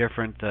 very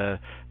different. The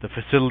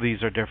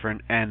facilities are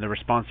different and the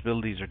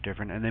responsibilities are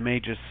different, and they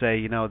may just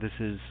say,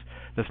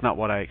 that's not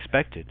what I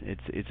expected.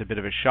 It's a bit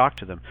of a shock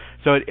to them.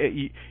 So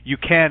you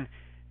can,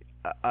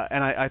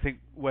 and I think,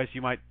 Wes,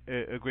 you might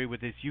agree with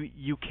this.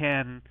 You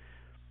can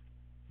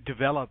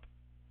develop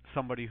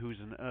somebody who's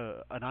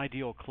an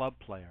ideal club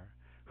player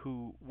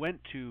who went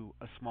to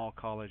a small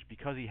college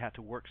because he had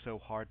to work so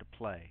hard to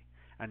play,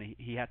 and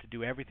he had to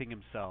do everything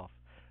himself,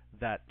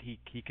 that he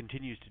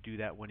continues to do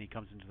that when he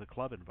comes into the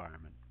club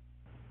environment.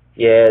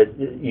 Yeah,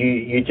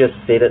 you just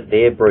said it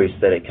there, Bruce,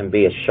 that it can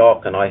be a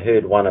shock, and I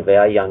heard one of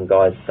our young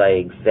guys say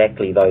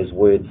exactly those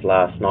words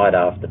last night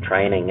after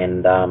training,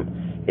 and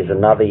there's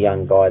another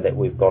young guy that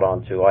we've got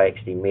onto. I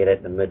actually met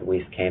at the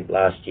Midwest camp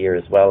last year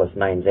as well. His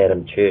name's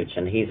Adam Church,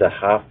 and he's a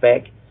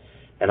halfback,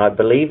 and I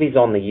believe he's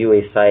on the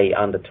USA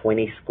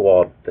under-20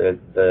 squad,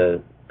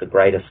 the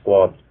greater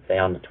squad, the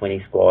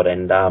under-20 squad,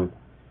 and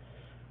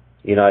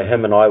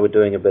him and I were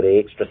doing a bit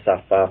of extra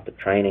stuff after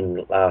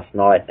training last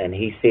night, and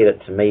he said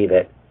it to me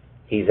that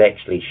he's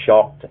actually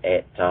shocked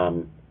at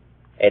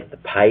the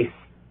pace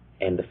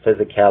and the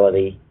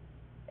physicality,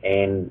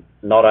 and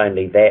not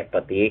only that,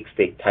 but the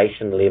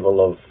expectation level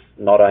of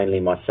not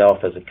only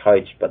myself as a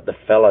coach, but the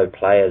fellow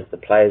players, the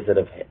players that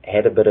have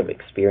had a bit of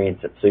experience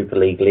at Super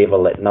League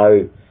level that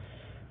know,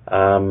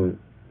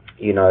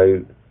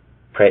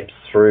 perhaps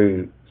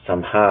through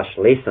some harsh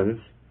lessons,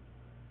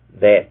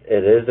 that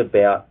it is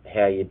about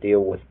how you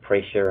deal with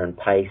pressure and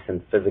pace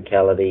and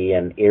physicality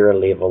and error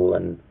level.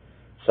 And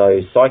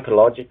so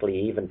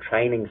psychologically, even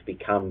trainings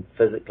become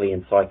physically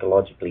and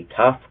psychologically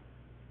tough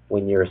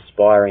when you're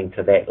aspiring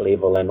to that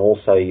level, and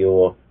also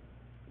you're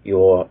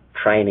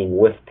training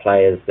with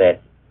players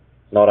that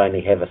not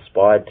only have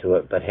aspired to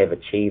it but have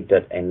achieved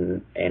it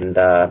and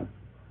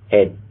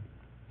had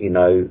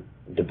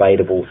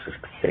debatable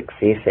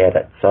success at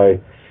it. So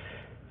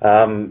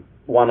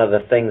one of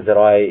the things that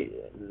I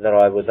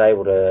was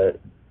able to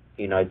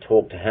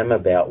talk to him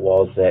about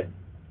was that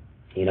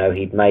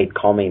he'd made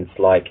comments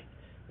like,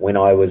 when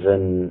I was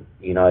in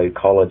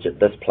college at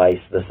this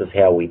place, this is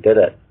how we did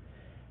it.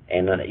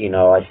 And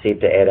I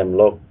said to Adam,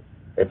 look,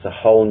 it's a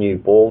whole new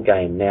ball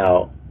game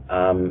now,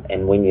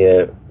 and when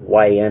you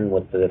weigh in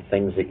with the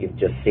things that you've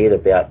just said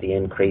about the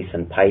increase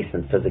in pace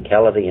and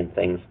physicality and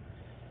things,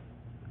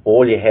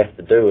 all you have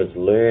to do is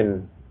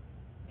learn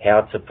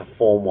how to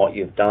perform what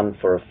you've done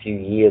for a few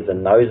years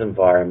in those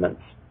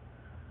environments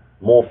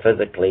more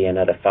physically and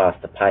at a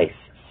faster pace.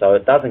 So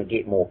it doesn't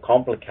get more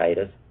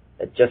complicated,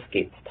 it just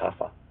gets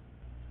tougher.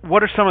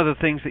 What are some of the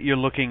things that you're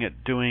looking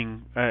at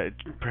doing,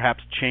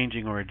 perhaps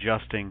changing or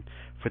adjusting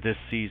for this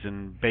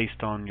season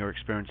based on your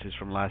experiences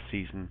from last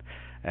season?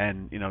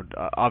 And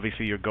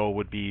obviously your goal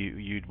would be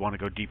you'd want to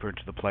go deeper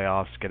into the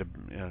playoffs, get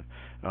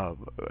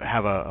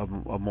have a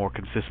more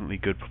consistently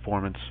good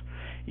performance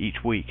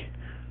each week.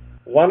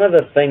 One of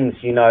the things,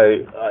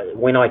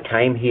 when I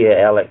came here,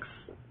 Alex,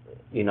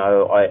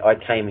 I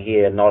came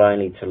here not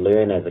only to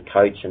learn as a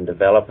coach and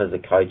develop as a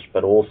coach,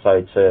 but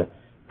also to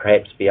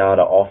perhaps be able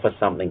to offer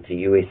something to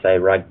USA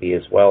Rugby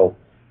as well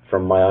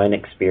from my own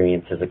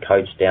experience as a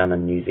coach down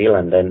in New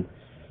Zealand. And,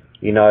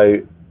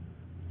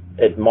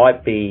 it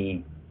might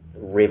be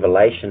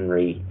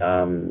revelationary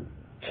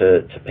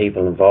to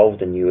people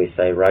involved in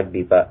USA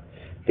Rugby, but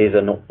there's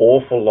an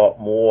awful lot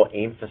more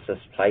emphasis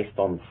placed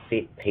on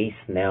set piece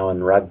now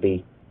in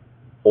rugby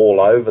all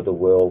over the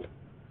world,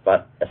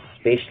 but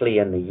especially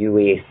in the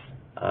US.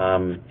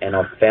 And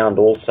I've found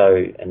also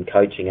in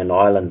coaching in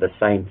Ireland the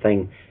same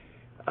thing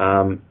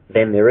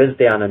than there is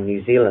down in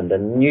New Zealand.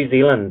 And New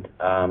Zealand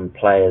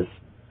players,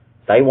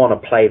 they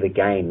want to play the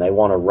game. They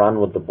want to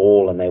run with the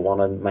ball, and they want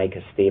to make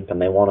a step,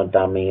 and they want to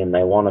dummy, and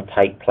they want to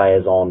take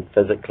players on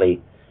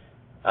physically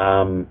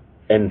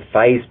in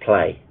phase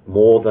play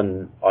more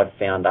than I've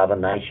found other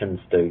nations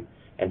do.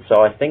 And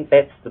so I think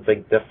that's the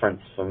big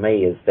difference for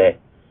me, is that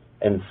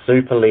in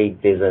Super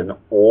League there's an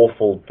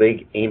awful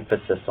big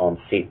emphasis on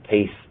set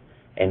piece.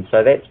 And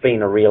so that's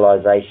been a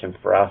realization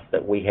for us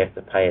that we have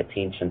to pay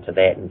attention to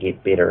that and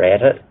get better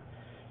at it.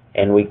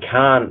 And we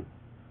can't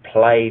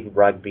play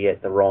rugby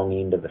at the wrong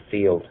end of the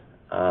field.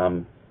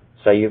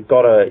 So you've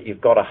got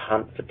to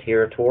hunt for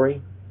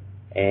territory.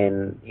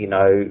 And,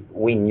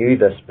 we knew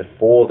this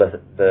before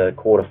the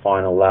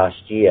quarterfinal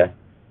last year.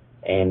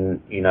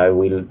 And,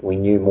 we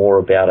knew more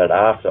about it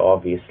after,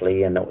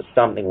 obviously. And it was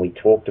something we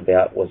talked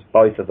about, was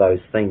both of those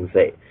things,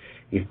 that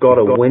you've got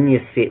to win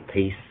your set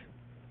piece,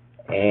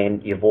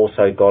 and you've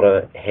also got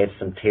to have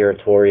some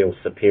territorial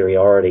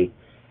superiority.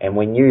 And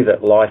we knew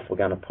that life were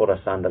going to put us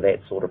under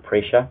that sort of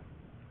pressure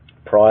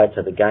prior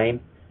to the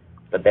game.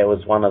 But that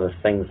was one of the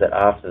things that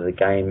after the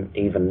game,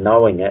 even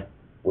knowing it,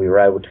 we were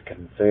able to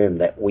confirm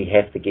that we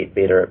have to get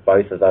better at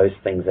both of those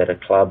things as a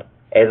club,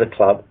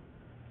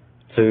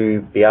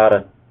 to be able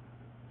to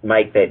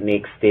make that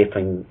next step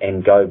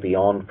and go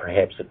beyond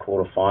perhaps a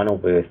quarter-final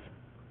berth.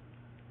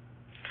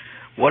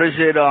 What is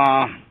it,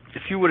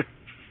 if you were to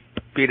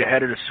be the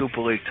head of the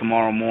Super League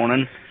tomorrow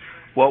morning,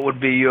 what would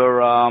be your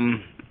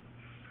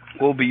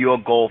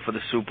goal for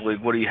the Super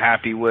League? What are you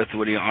happy with?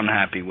 What are you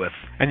unhappy with?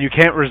 And you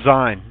can't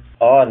resign.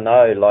 Oh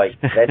no,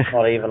 that's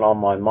not even on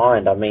my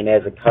mind. I mean,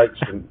 as a coach,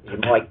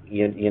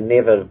 you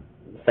never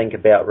think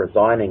about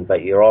resigning,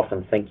 but you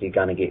often think you're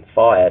going to get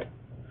fired.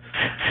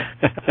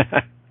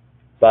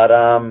 But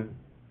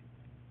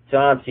to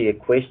answer your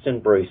question,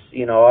 Bruce,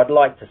 I'd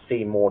like to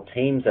see more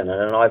teams in it,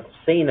 and I've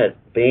seen it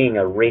being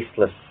a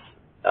restless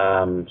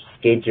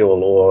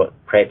schedule, or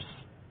perhaps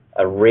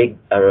a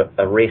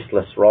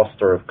restless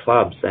roster of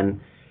clubs, and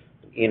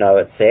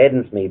it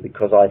saddens me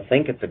because I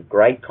think it's a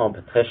great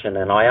competition,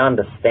 and I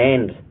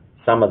understand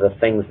some of the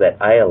things that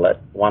ail it.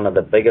 One of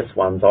the biggest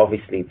ones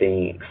obviously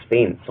being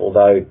expense,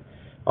 although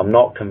I'm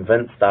not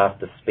convinced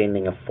after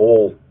spending a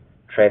fall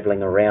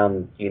travelling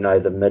around,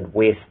 the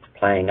Midwest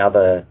playing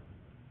other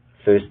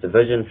First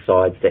Division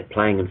sides, that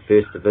playing in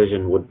First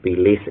Division would be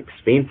less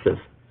expensive.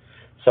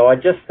 So I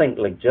just think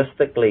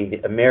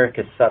logistically,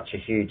 America's such a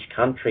huge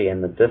country,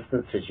 and the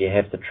distances you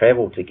have to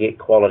travel to get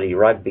quality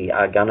rugby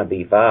are going to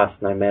be vast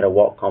no matter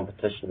what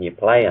competition you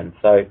play in.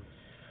 So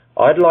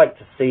I'd like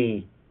to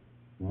see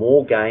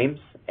more games,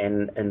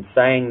 and in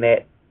saying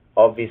that,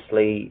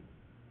 obviously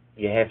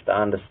you have to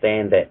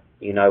understand that,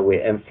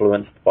 we're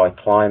influenced by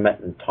climate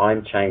and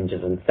time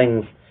changes and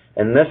things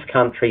in this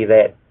country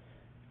that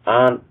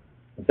aren't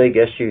big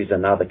issues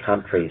in other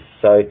countries.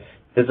 So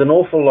there's an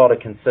awful lot of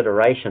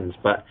considerations,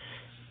 but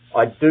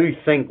I do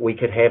think we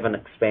could have an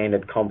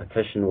expanded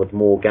competition with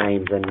more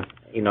games, and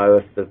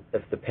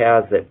if the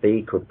powers that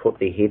be could put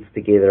their heads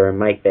together and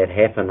make that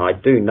happen. I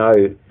do know,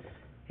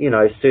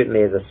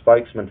 certainly as a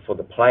spokesman for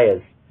the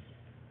players,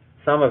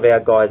 some of our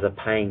guys are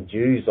paying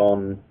dues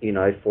on,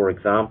 for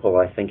example,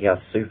 I think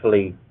our Super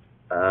League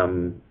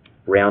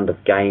round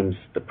of games,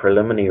 the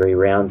preliminary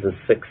rounds, is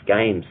 6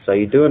 games. So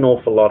you do an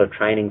awful lot of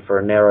training for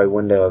a narrow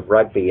window of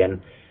rugby,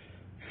 and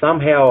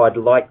somehow I'd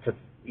like to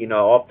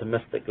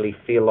optimistically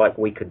feel like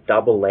we could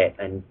double that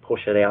and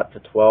push it out to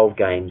 12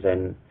 games.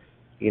 And,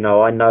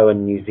 I know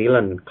in New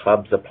Zealand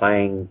clubs are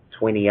playing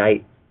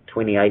 28,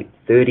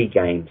 30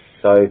 games.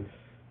 So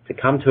to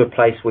come to a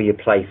place where you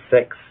play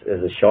 6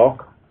 is a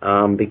shock,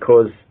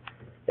 because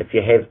if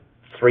you have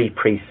 3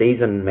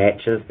 pre-season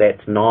matches,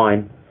 that's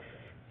 9.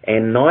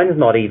 And 9's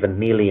not even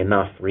nearly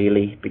enough,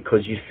 really,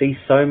 because you see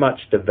so much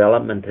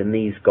development in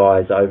these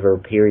guys over a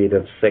period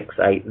of 6,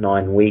 8,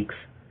 9 weeks,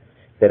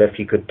 that if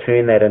you could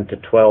turn that into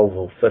 12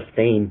 or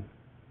 15,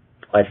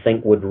 I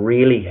think would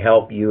really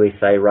help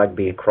USA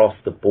Rugby across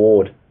the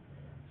board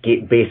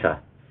get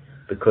better.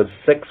 Because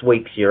 6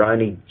 weeks, you're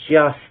only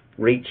just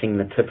reaching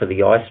the tip of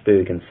the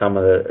iceberg in some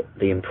of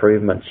the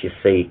improvements you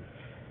see.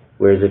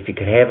 Whereas if you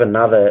could have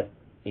another,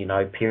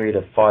 period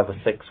of 5 or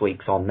 6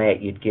 weeks on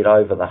that, you'd get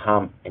over the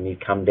hump and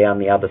you'd come down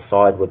the other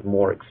side with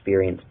more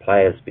experienced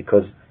players,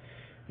 because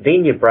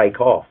then you break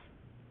off.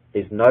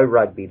 There's no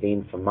rugby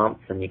then for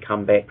months, and you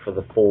come back for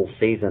the fall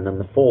season, and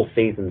the fall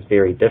season's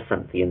very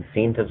different. The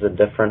incentives are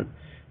different.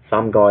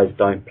 Some guys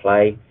don't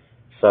play.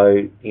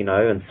 So,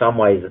 in some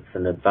ways it's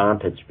an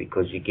advantage,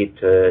 because you get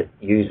to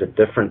use a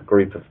different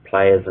group of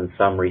players in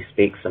some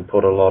respects and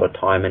put a lot of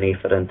time and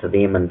effort into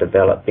them and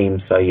develop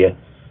them, so you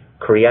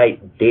create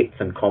depth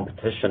and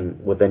competition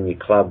within your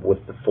club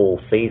with the fall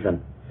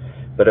season.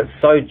 But it's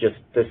so just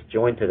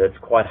disjointed, it's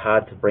quite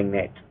hard to bring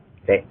that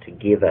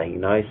together,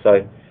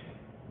 So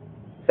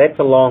that's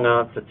a long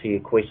answer to your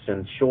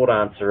question. Short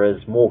answer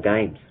is more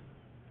games.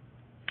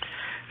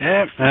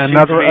 Yeah,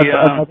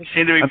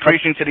 seem to be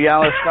preaching to the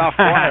Alice Scott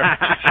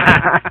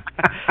choir.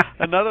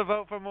 Another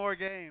vote for more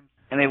games.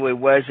 Anyway,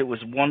 Wes, it was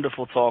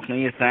wonderful talking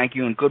to you. Thank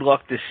you, and good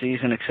luck this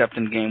season, except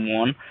in Game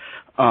 1.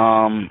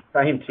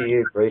 Same to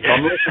you, Bruce.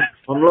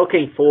 I'm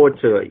looking forward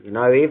to it.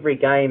 Every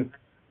game,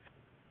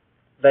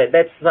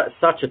 that's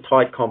such a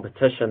tight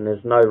competition.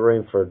 There's no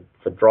room for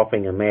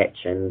dropping a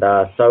match, and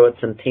so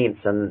it's intense.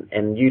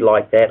 And you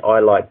like that, I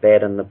like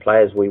that, and the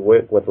players we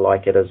work with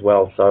like it as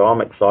well. So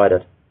I'm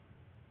excited.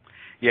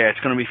 Yeah, it's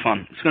going to be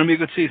fun. It's going to be a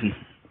good season.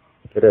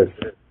 It is.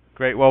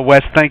 Great. Well,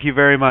 Wes, thank you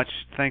very much.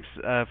 Thanks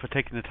for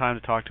taking the time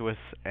to talk to us,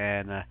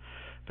 and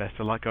best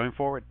of luck going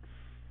forward.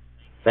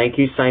 Thank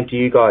you. Same to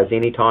you guys.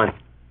 Anytime.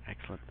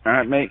 Excellent. All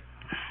right, mate.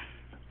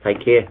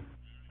 Take care.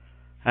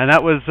 And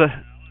that was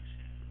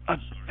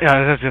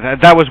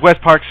Wes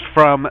Parks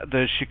from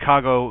the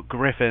Chicago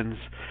Griffins,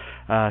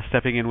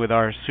 stepping in with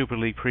our Super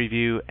League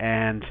preview,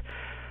 and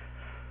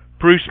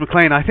Bruce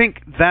McLean. I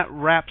think that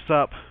wraps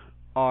up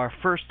our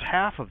first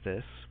half of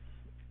this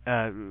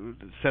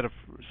set of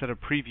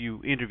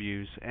preview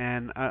interviews,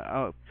 and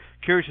I'm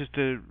curious as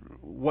to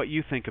what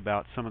you think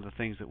about some of the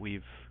things that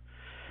we've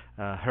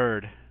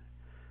heard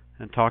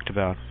and talked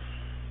about?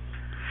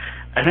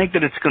 I think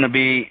that it's going to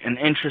be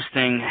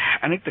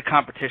I think the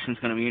competition's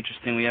going to be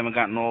interesting. We haven't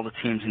gotten all the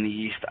teams in the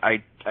East.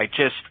 I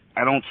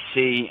don't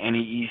see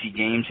any easy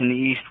games in the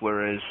East,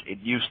 whereas it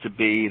used to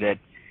be that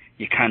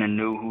you kind of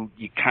knew who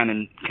you kind of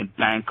could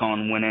bank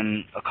on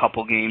winning a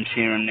couple games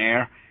here and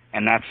there,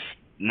 and that's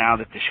now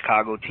that the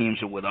Chicago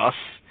teams are with us,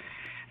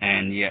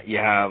 and you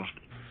have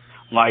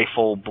Life,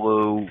 Old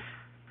Blue,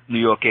 New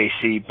York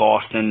AC,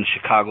 Boston,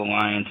 Chicago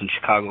Lions, and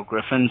Chicago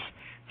Griffins,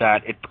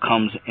 that it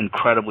becomes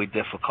incredibly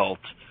difficult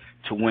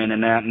to win.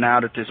 And now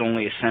that there's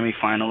only a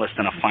semifinalist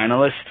and a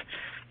finalist,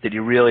 that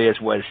you really, as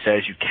Wes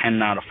says, you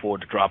cannot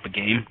afford to drop a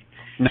game.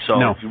 So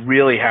you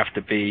really have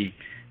to be,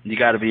 you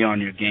got to be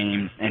on your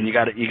game, and you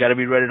got to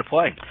be ready to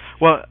play.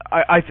 Well,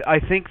 I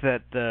think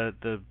that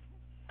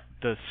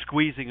the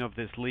squeezing of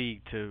this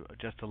league to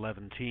just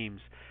 11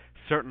 teams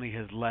certainly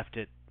has left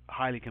it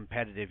highly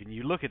competitive. And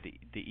you look at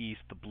the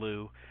East, the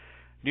Blue,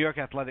 New York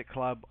Athletic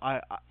Club. I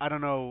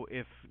don't know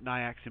if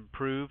NIAC's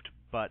improved,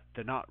 but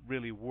they're not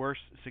really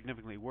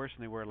significantly worse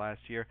than they were last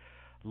year.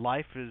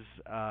 Life is,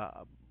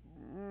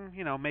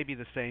 maybe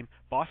the same.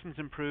 Boston's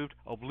improved.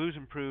 Old Blue's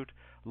improved.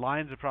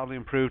 Lions have probably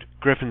improved.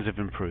 Griffins have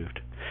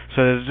improved.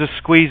 So there's just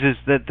squeezes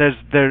that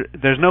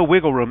there's no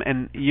wiggle room.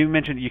 And you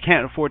mentioned you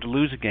can't afford to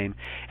lose a game.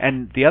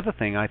 And the other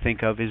thing I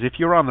think of is if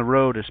you're on the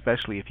road,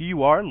 especially if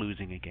you are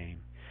losing a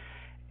game,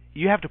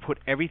 you have to put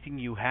everything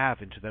you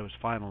have into those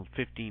final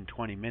 15,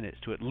 20 minutes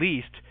to at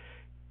least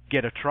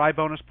get a try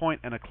bonus point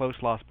and a close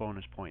loss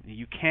bonus point.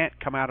 You can't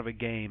come out of a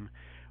game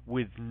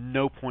with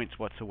no points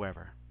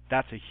whatsoever.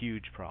 That's a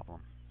huge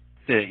problem.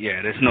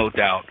 Yeah, there's no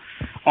doubt.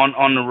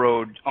 On the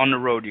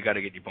road, you got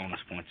to get your bonus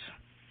points.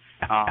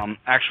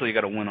 Actually, you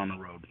got to win on the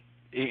road.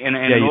 In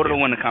order to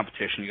win the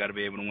competition, you got to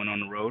be able to win on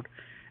the road.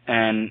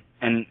 And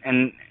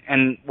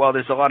while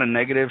there's a lot of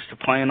negatives to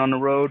playing on the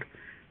road,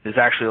 there's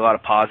actually a lot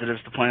of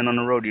positives to playing on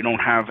the road. You don't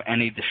have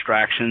any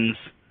distractions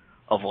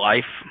of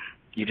life.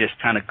 You just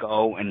kind of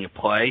go and you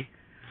play.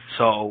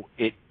 So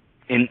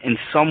in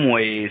some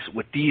ways,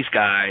 with these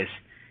guys,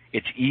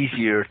 it's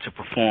easier to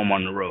perform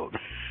on the road.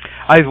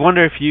 I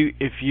wonder if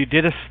you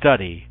did a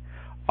study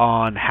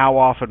on how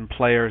often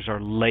players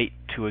are late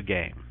to a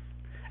game,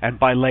 and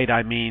by late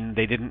I mean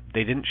they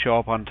didn't show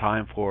up on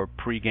time for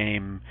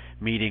pregame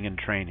meeting and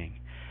training.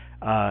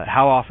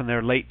 How often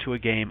they're late to a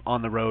game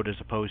on the road as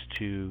opposed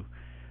to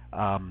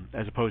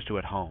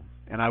at home.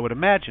 And I would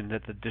imagine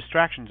that the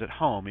distractions at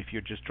home, if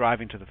you're just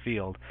driving to the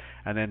field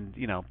and then,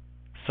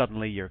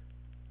 suddenly your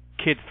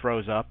kid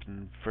throws up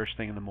and first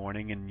thing in the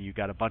morning and you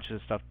got a bunch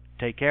of stuff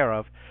to take care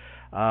of,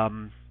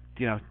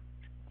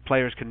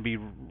 players can be,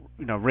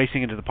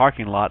 racing into the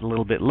parking lot a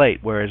little bit late.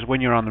 Whereas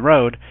when you're on the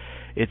road,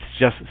 it's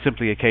just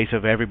simply a case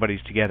of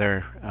everybody's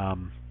together.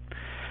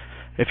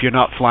 If you're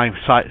not flying,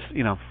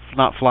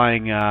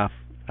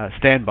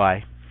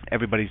 standby,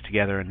 everybody's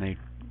together and they,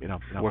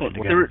 working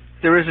together.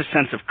 There is a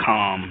sense of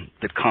calm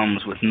that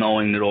comes with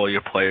knowing that all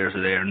your players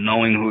are there,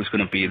 knowing who's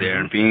going to be there,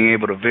 and being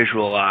able to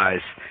visualize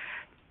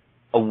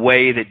a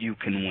way that you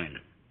can win.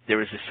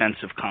 There is a sense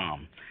of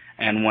calm.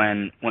 And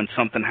when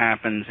something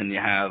happens and you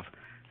have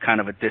kind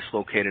of a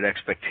dislocated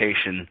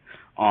expectation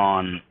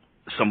on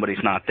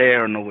somebody's not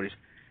there or nobody's,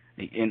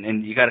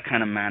 and you got to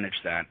kind of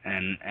manage that.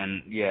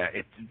 And yeah,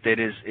 it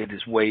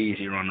is way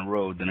easier on the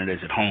road than it is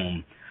at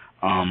home.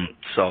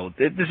 So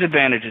there's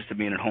advantages to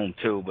being at home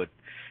too, but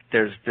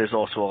there's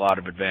also a lot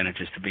of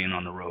advantages to being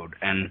on the road.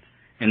 And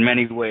in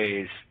many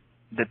ways,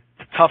 the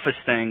toughest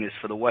thing is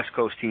for the West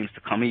Coast teams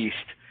to come east,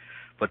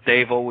 but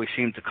they've always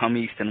seemed to come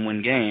east and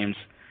win games,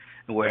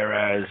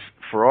 whereas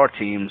for our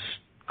teams,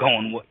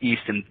 going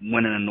east and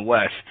winning in the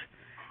West,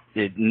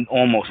 it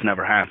almost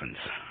never happens.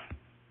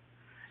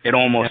 It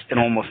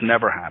almost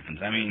never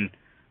happens. I mean,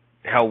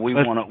 hell, we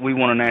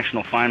won a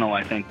national final.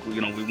 I think we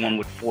won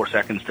with 4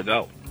 seconds to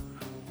go.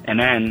 And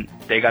then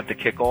they got the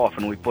kick off,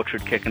 and we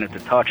butchered kicking it to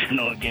touch, and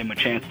it gave them a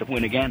chance to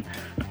win again.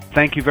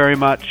 Thank you very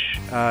much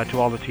to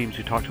all the teams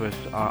who talked to us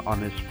on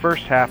this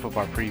first half of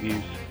our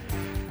previews.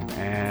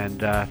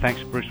 And thanks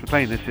to Bruce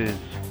McLean. This is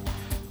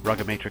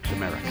Rugged Matrix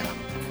America.